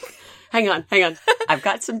 Hang on. I've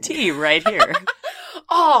got some tea right here.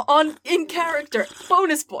 Oh, in character.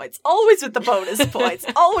 Bonus points. Always with the bonus points.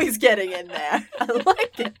 Always getting in there. I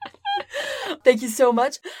like it. Thank you so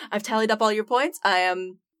much. I've tallied up all your points. I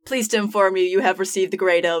am pleased to inform you have received the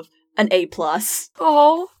grade of an A+.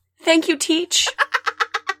 Oh, thank you, Teach.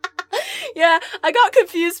 Yeah, I got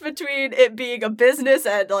confused between it being a business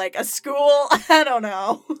and a school. I don't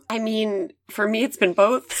know. I mean, for me it's been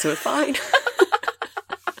both, so it's fine.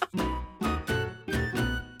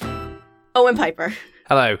 Owen Piper.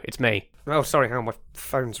 Hello, it's me. Oh, sorry, hang on, my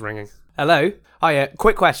phone's ringing. Hello? Hiya,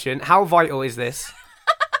 quick question. How vital is this?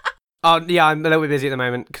 Oh, yeah, I'm a little bit busy at the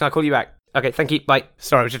moment. Can I call you back? Okay, thank you, bye.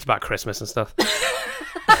 Sorry, it was just about Christmas and stuff.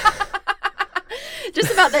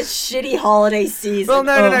 Just about that shitty holiday season. Well,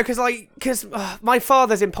 no, because my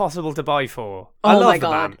father's impossible to buy for. I love the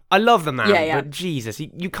man. I love the man, but Jesus,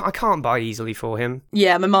 I can't buy easily for him.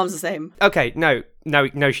 Yeah, my mom's the same. Okay, no,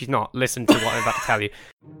 she's not. Listen to what I'm about to tell you.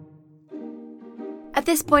 At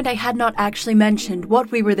this point, I had not actually mentioned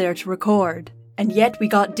what we were there to record, and yet we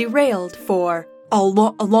got derailed for a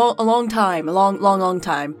long time.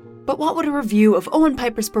 But what would a review of Owen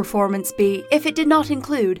Piper's performance be if it did not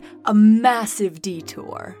include a massive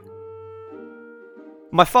detour?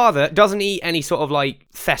 My father doesn't eat any sort of like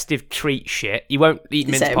festive treat shit. He won't eat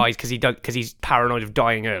mince pies because he's paranoid of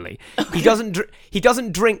dying early. Okay. He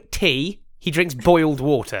doesn't drink tea. He drinks boiled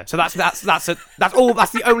water. So that's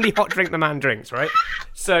the only hot drink the man drinks, right?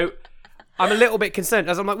 So I'm a little bit concerned.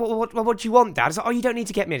 As I'm like, what do you want, Dad? He's like, oh, you don't need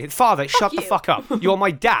to get me anything. Father, shut the fuck up. You're my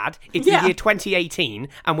dad. It's the year 2018,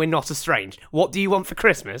 and we're not estranged. What do you want for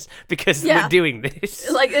Christmas? Because we're doing this.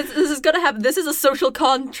 Like, this is going to happen. This is a social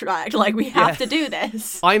contract. Like, we have to do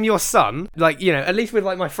this. I'm your son. Like, you know, at least with,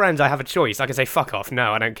 like, my friends, I have a choice. I can say, fuck off.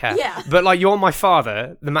 No, I don't care. Yeah. But, like, you're my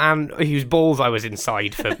father, the man whose balls I was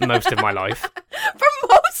inside for most of my life. For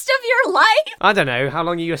most of your life? I don't know. How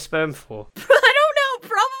long are you a sperm for? I don't know.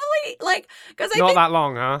 Probably, like, because I Not think... that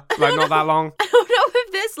long, huh? Like, not that long? I don't know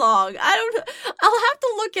if this long. I'll have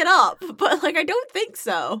to look it up, but, like, I don't think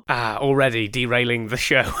so. Already derailing the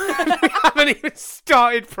show. We haven't even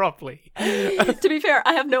started properly. To be fair,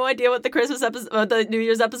 I have no idea what the Christmas episode, the New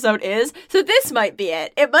Year's episode is, so this might be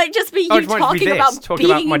it. It might just be you talking about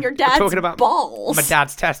being in your dad's balls. My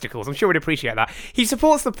dad's testicles. I'm sure he'd appreciate that. He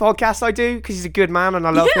supports the podcast I do because he's a good man and I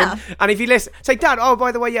love him. And if you listen, say, Dad, oh,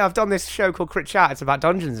 by the way, I've done this show called Crit Chat. It's about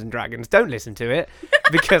Dungeons and Dragons. Don't listen to it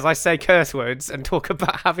because I say curse words and talk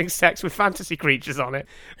about having sex with fantasy creatures on it.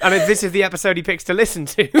 And if this is the episode he picks to listen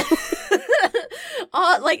to.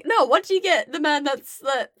 Like, no, once you get the man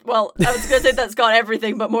well, I was going to say that's got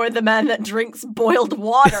everything, but more the man that drinks boiled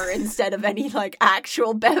water instead of any, like,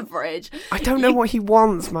 actual beverage. I don't know what he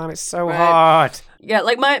wants, man. It's so hard. Yeah,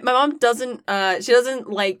 like, my mom doesn't, she doesn't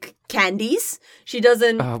like candies. She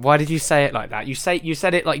doesn't... why did you say it like that? You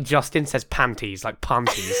said it like Justin says panties, like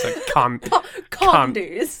panties, like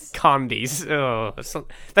candies. Candies. Oh,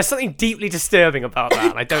 there's something deeply disturbing about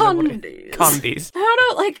that. I don't know what it is. Candies. I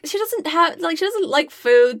don't know, like, she doesn't like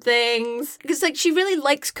food things. Because, like, she really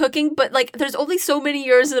likes cooking, but, like, there's only so many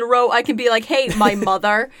years in a row I can be like, hey, my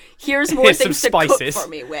mother, here's more things to cook for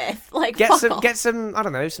me with. Like, get some, I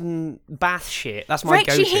don't know, some bath shit. That's my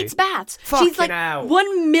go-to. She hates baths. She's like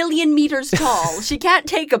 1 million meters tall. She can't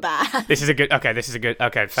take a bath. This is a good, fair play.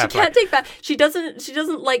 She can't take bath. She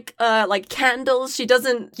doesn't like candles. She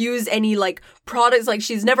doesn't use any, like, products. Like,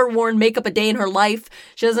 she's never worn makeup a day in her life.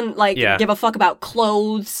 She doesn't, like, give a fuck about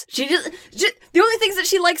clothes. She the only things that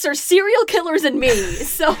she likes are serial killers and me.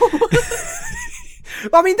 So...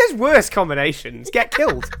 I mean, there's worse combinations. Get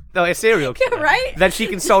killed. Like a serial killer. Yeah, right? Then she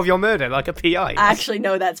can solve your murder like a PI. Actually,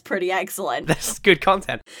 no, that's pretty excellent. That's good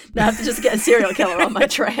content. Now I have to just get a serial killer on my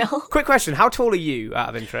trail. Quick question. How tall are you, out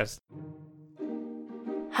of interest?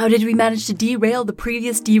 How did we manage to derail the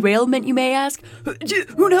previous derailment, you may ask?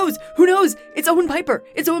 Who knows? Who knows? It's Owen Piper.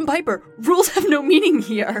 It's Owen Piper. Rules have no meaning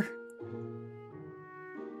here.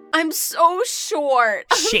 I'm so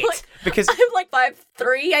short. Shit, because I'm like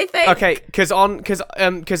 5'3", I think. Okay, because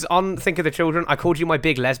on Think of the Children, I called you my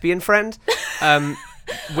big lesbian friend,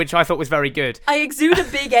 which I thought was very good. I exude a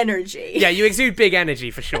big energy. Yeah, you exude big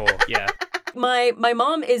energy for sure. Yeah. My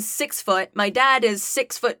mom is 6 foot. My dad is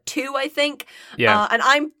 6'2", I think. Yeah. And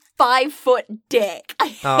I'm 5 foot dick. I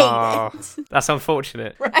hate it. That's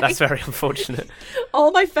unfortunate. Right? That's very unfortunate.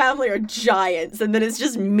 All my family are giants, and then it's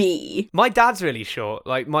just me. My dad's really short.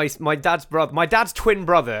 Like my dad's brother, my dad's twin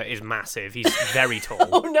brother is massive. He's very tall.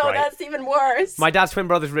 Oh no, right? That's even worse. My dad's twin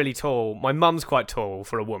brother's really tall. My mum's quite tall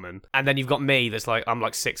for a woman, and then you've got me. That's like I'm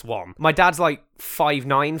like 6'1". My dad's like 5'9",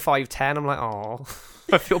 5'10". I'm like, oh,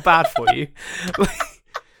 I feel bad for you.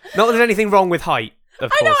 Not that there's anything wrong with height. Of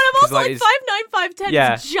course, I know, and I'm also like 5'9", 5'10".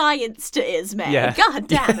 Yeah. It's giants to Ismay. Yeah. God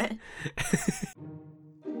damn it.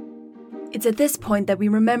 It's at this point that we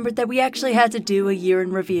remembered that we actually had to do a year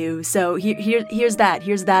in review. So here's that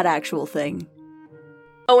actual thing.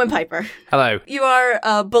 Owen Piper. Hello. You are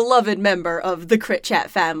a beloved member of the Crit Chat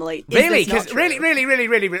family. Really? Because really.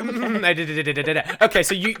 Okay,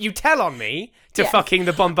 so you tell on me to fucking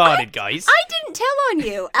the bombarded guys. I didn't tell on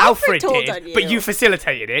you. Alfred told did, on you. But you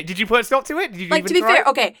facilitated it. Did you put a stop to it? Did you like, even to be try? fair,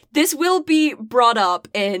 okay, this will be brought up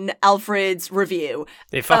in Alfred's review.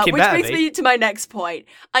 It fucking which brings me to my next point.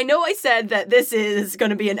 I know I said that this is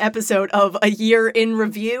going to be an episode of a year in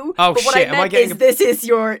review. Oh, but what shit. I meant is this is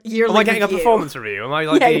your yearly review. Am I getting a performance review? Am I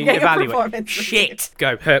like being evaluated? Shit.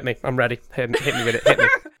 Go, hurt me. I'm ready. Hit me with it.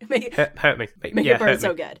 Hit me. Hurt me. Make it burn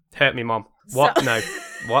so good. Hurt me, Mom. What? No.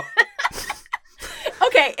 What?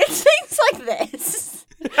 Okay, it's things like this.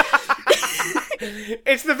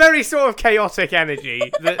 It's the very sort of chaotic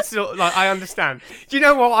energy that sort of, like, I understand. Do you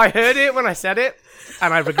know what? I heard it when I said it,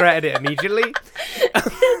 and I regretted it immediately.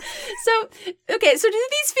 So do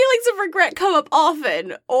these feelings of regret come up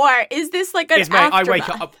often, or is this like an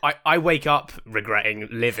aftermath? I wake up regretting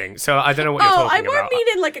living, so I don't know what you're talking about. I more mean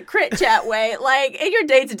in like a crit chat way, like in your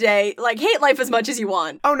day to day, like hate life as much as you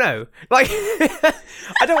want. Oh no, like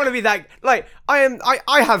I don't want to be that. Like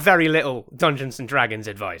I have very little Dungeons and Dragons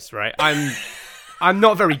advice, right? I'm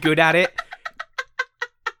not very good at it.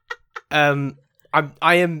 I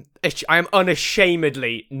am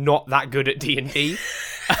unashamedly not that good at D&D.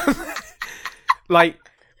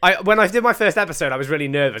 When I did my first episode, I was really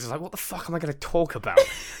nervous. I was like, "What the fuck am I going to talk about?"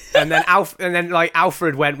 And then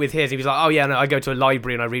Alfred went with his. He was like, "Oh yeah, no, I go to a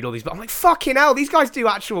library and I read all these." But I'm like, "Fucking hell, these guys do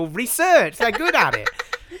actual research. They're good at it."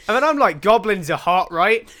 And then I'm like, "Goblins are hot,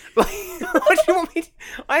 right? Like, what do you want me to...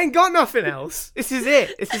 I ain't got nothing else. This is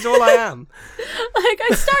it. This is all I am." Like, I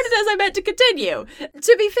started as I meant to continue.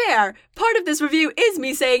 To be fair, part of this review is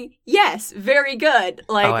me saying, yes, very good.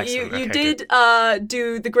 Like, you did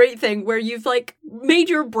do the great thing where you've, like, made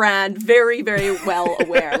your brand very, very well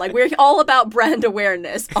aware. Like, we're all about brand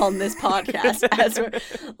awareness on this podcast. As we're,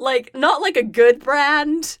 like, not like a good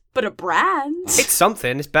brand, but a brand. It's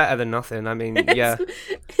something. It's better than nothing. I mean, yeah.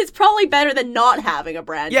 It's probably better than not having a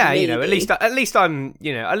brand. Yeah, maybe. you know, at least I'm,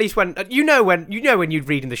 you know, at least when when you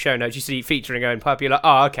read in the show notes, you see featuring Owen Pup, you're like,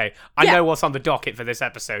 oh, okay, I know what's on the docket for this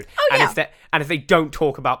episode. Oh, yeah. And if they don't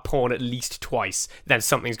talk about porn at least twice, then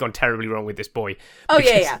something's gone terribly wrong with this boy. Oh,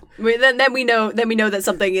 yeah. Then we know that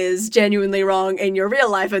something is genuinely wrong in your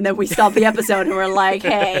real life, and then we stop the episode and we're like,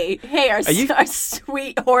 hey, our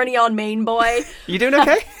sweet horny on main boy. You doing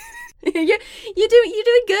okay? You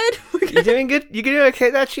doing good? You doing good? You doing okay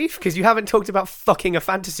there, Chief? Because you haven't talked about fucking a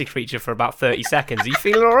fantasy creature for about 30 seconds. Are you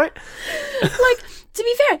feeling all right? Like, to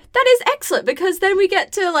be fair, that is excellent, because then we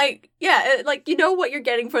get to, like, you know what you're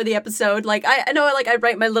getting for the episode. Like, I know, like, I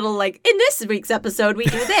write my little, like, in this week's episode, we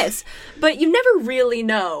do this. But you never really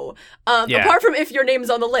know. Apart from if your name's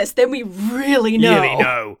on the list, then we really know. Really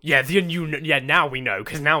know. Yeah, now we know,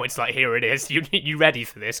 because now it's like, here it is. You ready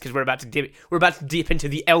for this? Because we're about to dip into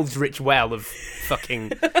the eldritch well of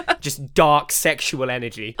fucking just dark sexual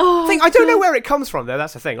energy. I don't know where it comes from, though.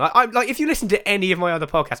 That's the thing. Like, if you listen to any of my other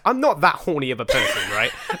podcasts, I'm not that horny of a person.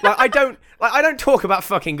 Right? Like, I don't talk about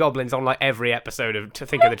fucking goblins on like every episode of To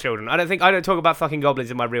Think of the Children. I don't talk about fucking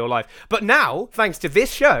goblins in my real life. But now, thanks to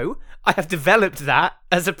this show, I have developed that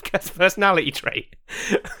as a personality trait.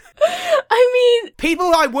 I mean,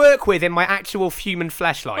 people I work with in my actual human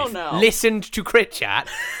flesh life listened to Crit Chat.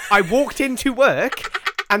 I walked into work,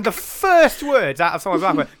 and the first words out of someone's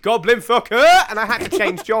mouth were "Goblin fucker," and I had to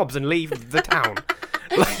change jobs and leave the town.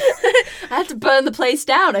 I had to burn the place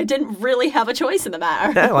down. I didn't really have a choice in the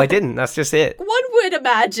matter. No, I didn't. That's just it. One would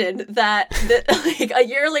imagine that like a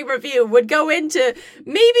yearly review would go into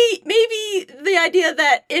maybe the idea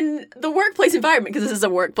that in the workplace environment, because this is a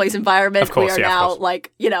workplace environment, of course, we are now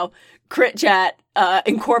like, you know, Crit Chat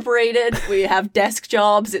Incorporated. We have desk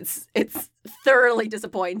jobs. It's thoroughly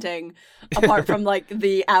disappointing. Apart from like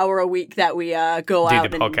the hour a week that we go out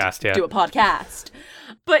and do a podcast.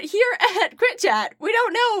 But here at Crit Chat, we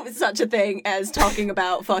don't know such a thing as talking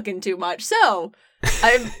about fucking too much. So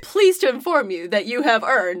I'm pleased to inform you that you have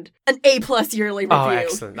earned an A+ yearly review. Oh,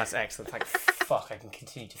 excellent. That's excellent. Thank fuck, I can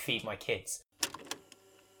continue to feed my kids.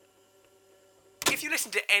 If you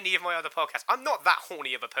listen to any of my other podcasts, I'm not that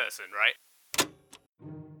horny of a person, right?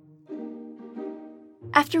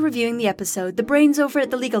 After reviewing the episode, the brains over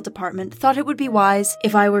at the legal department thought it would be wise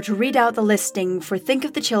if I were to read out the listing for Think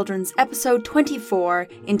of the Children's episode 24,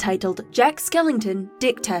 entitled Jack Skellington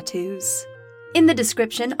Dick Tattoos. In the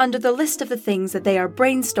description, under the list of the things that they are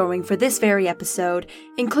brainstorming for this very episode,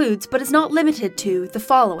 includes, but is not limited to, the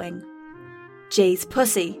following: Jay's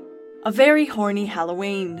Pussy, a very horny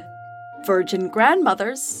Halloween, Virgin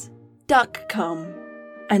Grandmothers, Duck Cum,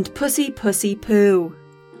 and Pussy Pussy Poo.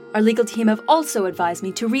 Our legal team have also advised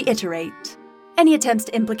me to reiterate: any attempts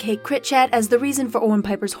to implicate Crit Chat as the reason for Owen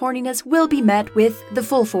Piper's horniness will be met with the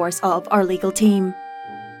full force of our legal team.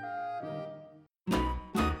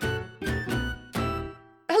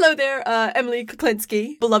 Hello there, Emily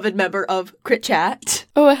Kuklinski, beloved member of Crit Chat.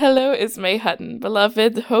 Oh, hello, Ismay Hutton,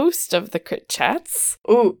 beloved host of the Crit Chats.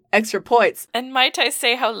 Ooh, extra points. And might I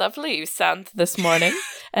say how lovely you sound this morning?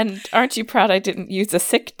 And aren't you proud I didn't use a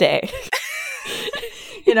sick day?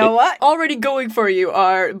 You know what? Already going for you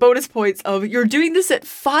are bonus points of you're doing this at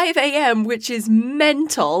 5 a.m., which is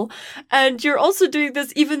mental. And you're also doing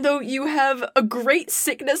this even though you have a great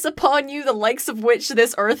sickness upon you, the likes of which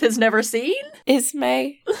this earth has never seen.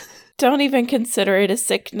 Ismay, don't even consider it a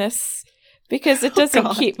sickness. because it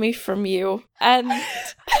doesn't keep me from you. And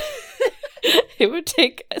it would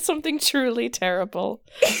take something truly terrible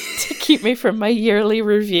to keep me from my yearly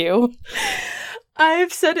review.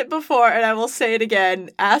 I've said it before, and I will say it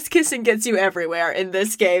again. Ass kissing gets you everywhere in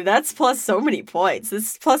this game. That's plus so many points.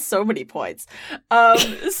 This is plus so many points.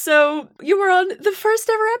 So you were on the first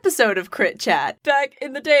ever episode of Crit Chat back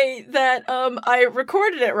in the day that I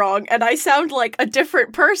recorded it wrong, and I sound like a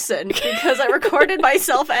different person because I recorded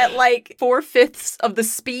myself at like 4/5 of the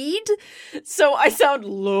speed. So I sound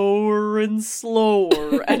lower and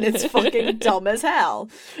slower, and it's fucking dumb as hell.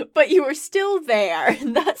 But you were still there,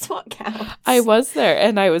 and that's what counts. I was there,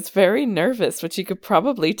 and I was very nervous, which you could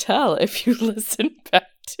probably tell if you listen back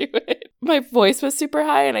to it. My voice was super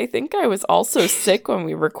high, and I think I was also sick when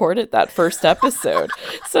we recorded that first episode.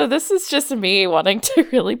 So this is just me wanting to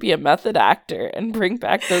really be a method actor and bring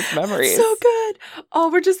back those memories. So good.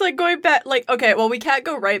 Oh, we're just like going back. Like, okay, well, we can't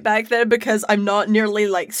go right back then because I'm not nearly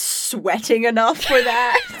like sweating enough for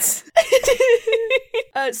that.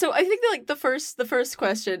 So I think that, like the first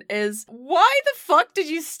question is, why the fuck did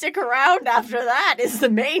you stick around after that? Is the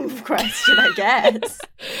main question, I guess.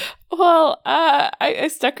 Well, I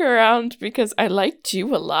stuck around because I liked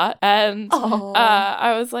you a lot, and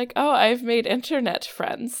I was like, oh, I've made internet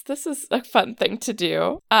friends. This is a fun thing to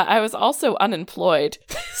do. I was also unemployed.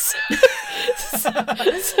 So,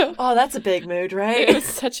 oh, that's a big mood, right? It was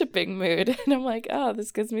such a big mood, and I'm like, oh,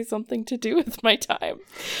 this gives me something to do with my time.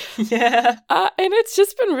 Yeah. And it's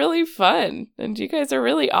just been really fun, and you guys are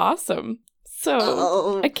really awesome.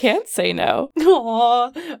 So I can't say no.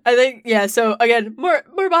 Aww. I think, yeah, so again, more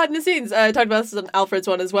behind the scenes. I talked about this on Alfred's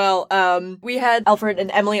one as well. We had Alfred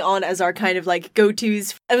and Emily on as our kind of like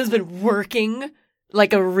go-tos. Emma's been working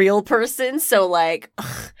like a real person, so like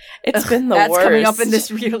it's been the worst. That's coming up in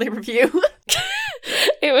this yearly review.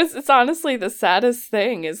 It's honestly the saddest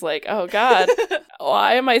thing is like, oh God,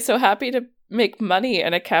 why am I so happy to make money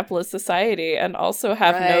in a capitalist society and also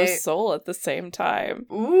have no soul at the same time?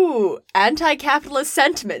 Ooh, anti-capitalist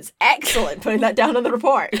sentiments. Excellent. Putting that down on the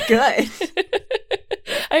report. Good.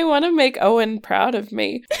 I want to make Owen proud of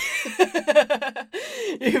me.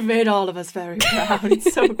 You've made all of us very proud.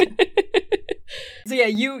 It's so good. So yeah,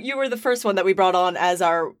 you were the first one that we brought on as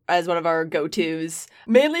one of our go-tos.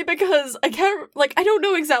 Mainly because I don't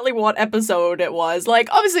know exactly what episode it was. Like,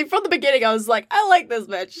 obviously from the beginning I was like, I like this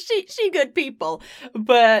bitch. She good people.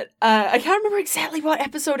 But I can't remember exactly what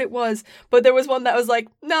episode it was. But there was one that was like,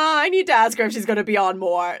 nah, I need to ask her if she's gonna be on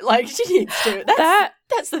more. Like, she needs to.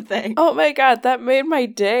 That's the thing. Oh my God, that made my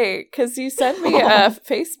day. Because you sent me a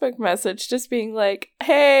Facebook message just being like,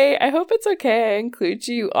 hey, I hope it's okay I include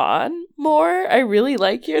you on more. I really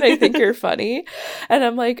like you and I think you're funny. And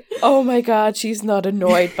I'm like, oh my God, she's not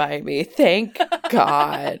annoyed by me. Thank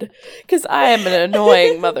God. Because I am an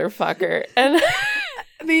annoying motherfucker. And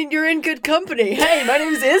I mean, you're in good company. Hey, my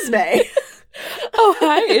name's Ismay. Oh,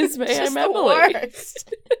 hi, Ismay. I'm Emily.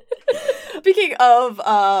 Speaking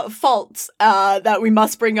of faults that we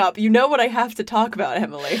must bring up, you know what I have to talk about,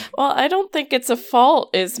 Emily. Well, I don't think it's a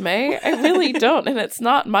fault, Ismay. I really don't, and it's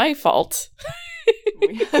not my fault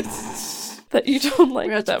that you don't like them.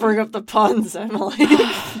 We have to bring up the puns, Emily.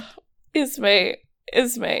 Ismay.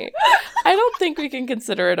 I don't think we can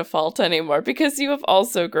consider it a fault anymore because you have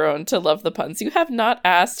also grown to love the puns. You have not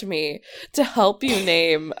asked me to help you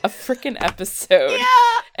name a freaking episode. Yeah.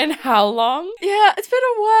 And how long? Yeah, it's been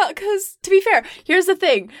a while because, to be fair, here's the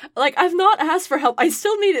thing. Like, I've not asked for help. I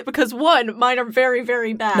still need it because, one, mine are very,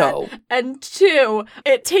 very bad. No. And two,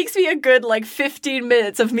 it takes me a good, 15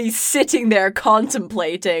 minutes of me sitting there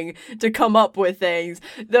contemplating to come up with things.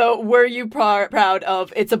 Though, were you proud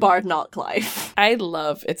of It's a Bard Not Life? I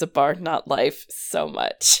love It's a Bard Not Life so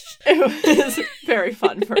much. It was very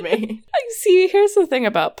fun for me. See, here's the thing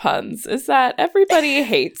about puns, is that everybody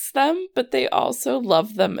hates them, but they also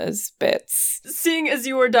love them as bits. Seeing as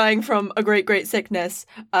you are dying from a great, great sickness,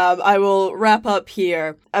 I will wrap up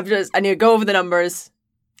here. I need to go over the numbers,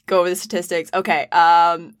 go over the statistics. Okay,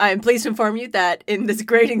 I am pleased to inform you that in this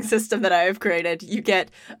grading system that I have created, you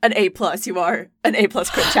get an A+. You are an A+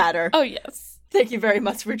 Crit Chatter. Oh, yes. Thank you very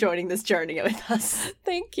much for joining this journey with us.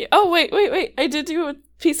 Thank you. Oh, wait. I did do a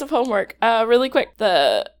piece of homework. Really quick.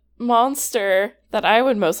 The monster that I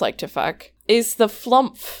would most like to fuck is the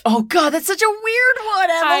flump. Oh god, that's such a weird one,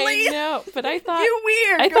 Emily. I know, but I thought you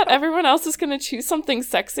weird. I thought everyone else was gonna choose something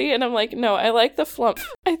sexy, and I'm like, no, I like the flump.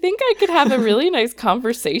 I think I could have a really nice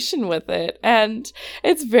conversation with it, and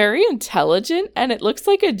it's very intelligent, and it looks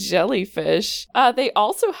like a jellyfish. They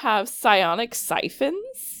also have psionic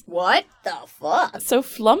siphons. What the fuck? So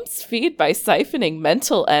flumps feed by siphoning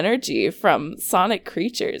mental energy from sonic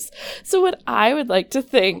creatures. So what I would like to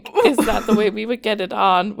think is that the way we would get it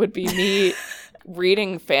on would be me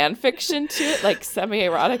reading fan fiction to it, like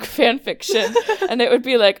semi-erotic fan fiction, and it would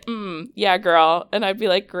be like, yeah, girl, and I'd be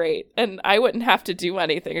like, great, and I wouldn't have to do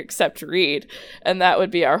anything except read, and that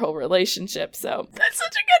would be our whole relationship. So that's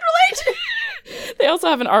such a good relationship. They also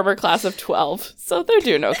have an armor class of 12, so they're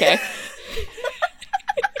doing okay.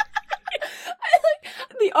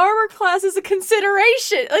 The armor class is a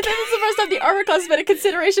consideration. Like, this is the first time the armor class has been a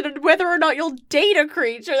consideration of whether or not you'll date a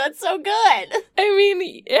creature. That's so good. I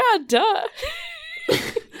mean, yeah, duh.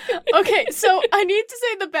 Okay, so I need to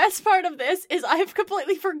say the best part of this is I've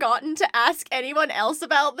completely forgotten to ask anyone else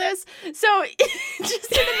about this. So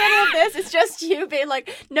just in the middle of this, it's just you being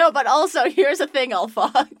like, no, but also here's a thing I'll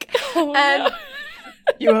fuck. Oh, and no.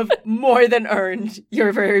 You have more than earned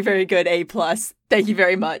your very, very good A+. Thank you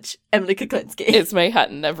very much, Emily Kuklinski. It's May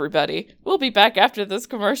Hutton, everybody. We'll be back after this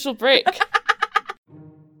commercial break.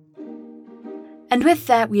 And with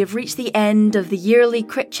that, we have reached the end of the yearly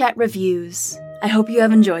Crit Chat reviews. I hope you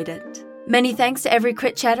have enjoyed it. Many thanks to every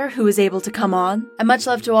Crit Chatter who was able to come on, and much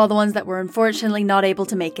love to all the ones that were unfortunately not able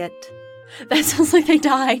to make it. That sounds like they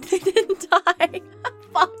died. They didn't die.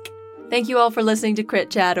 Fuck. Thank you all for listening to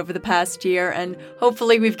Crit Chat over the past year, and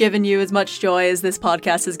hopefully we've given you as much joy as this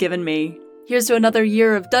podcast has given me. Here's to another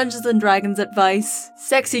year of Dungeons & Dragons advice,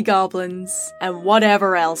 sexy goblins, and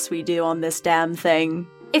whatever else we do on this damn thing.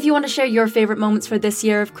 If you want to share your favorite moments for this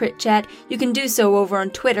year of Crit Chat, you can do so over on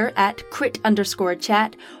Twitter at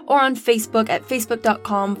crit_chat, or on Facebook at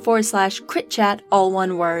facebook.com/critchat, all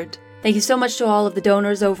one word. Thank you so much to all of the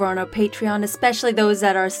donors over on our Patreon, especially those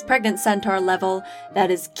at our Pregnant Centaur level. That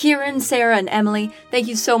is Kieran, Sarah, and Emily. Thank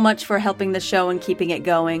you so much for helping the show and keeping it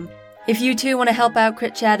going. If you too want to help out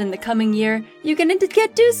Crit Chat in the coming year, you can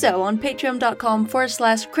do so on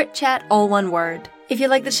patreon.com/critchat, all one word. If you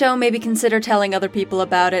like the show, maybe consider telling other people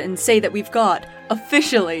about it and say that we've got,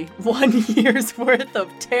 officially, 1 year's worth of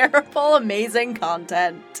terrible, amazing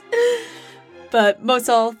content. But most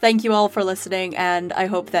all, thank you all for listening, and I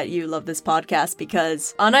hope that you love this podcast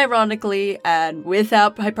because, unironically and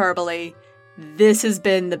without hyperbole, this has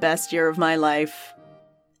been the best year of my life.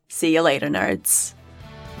 See you later, nerds.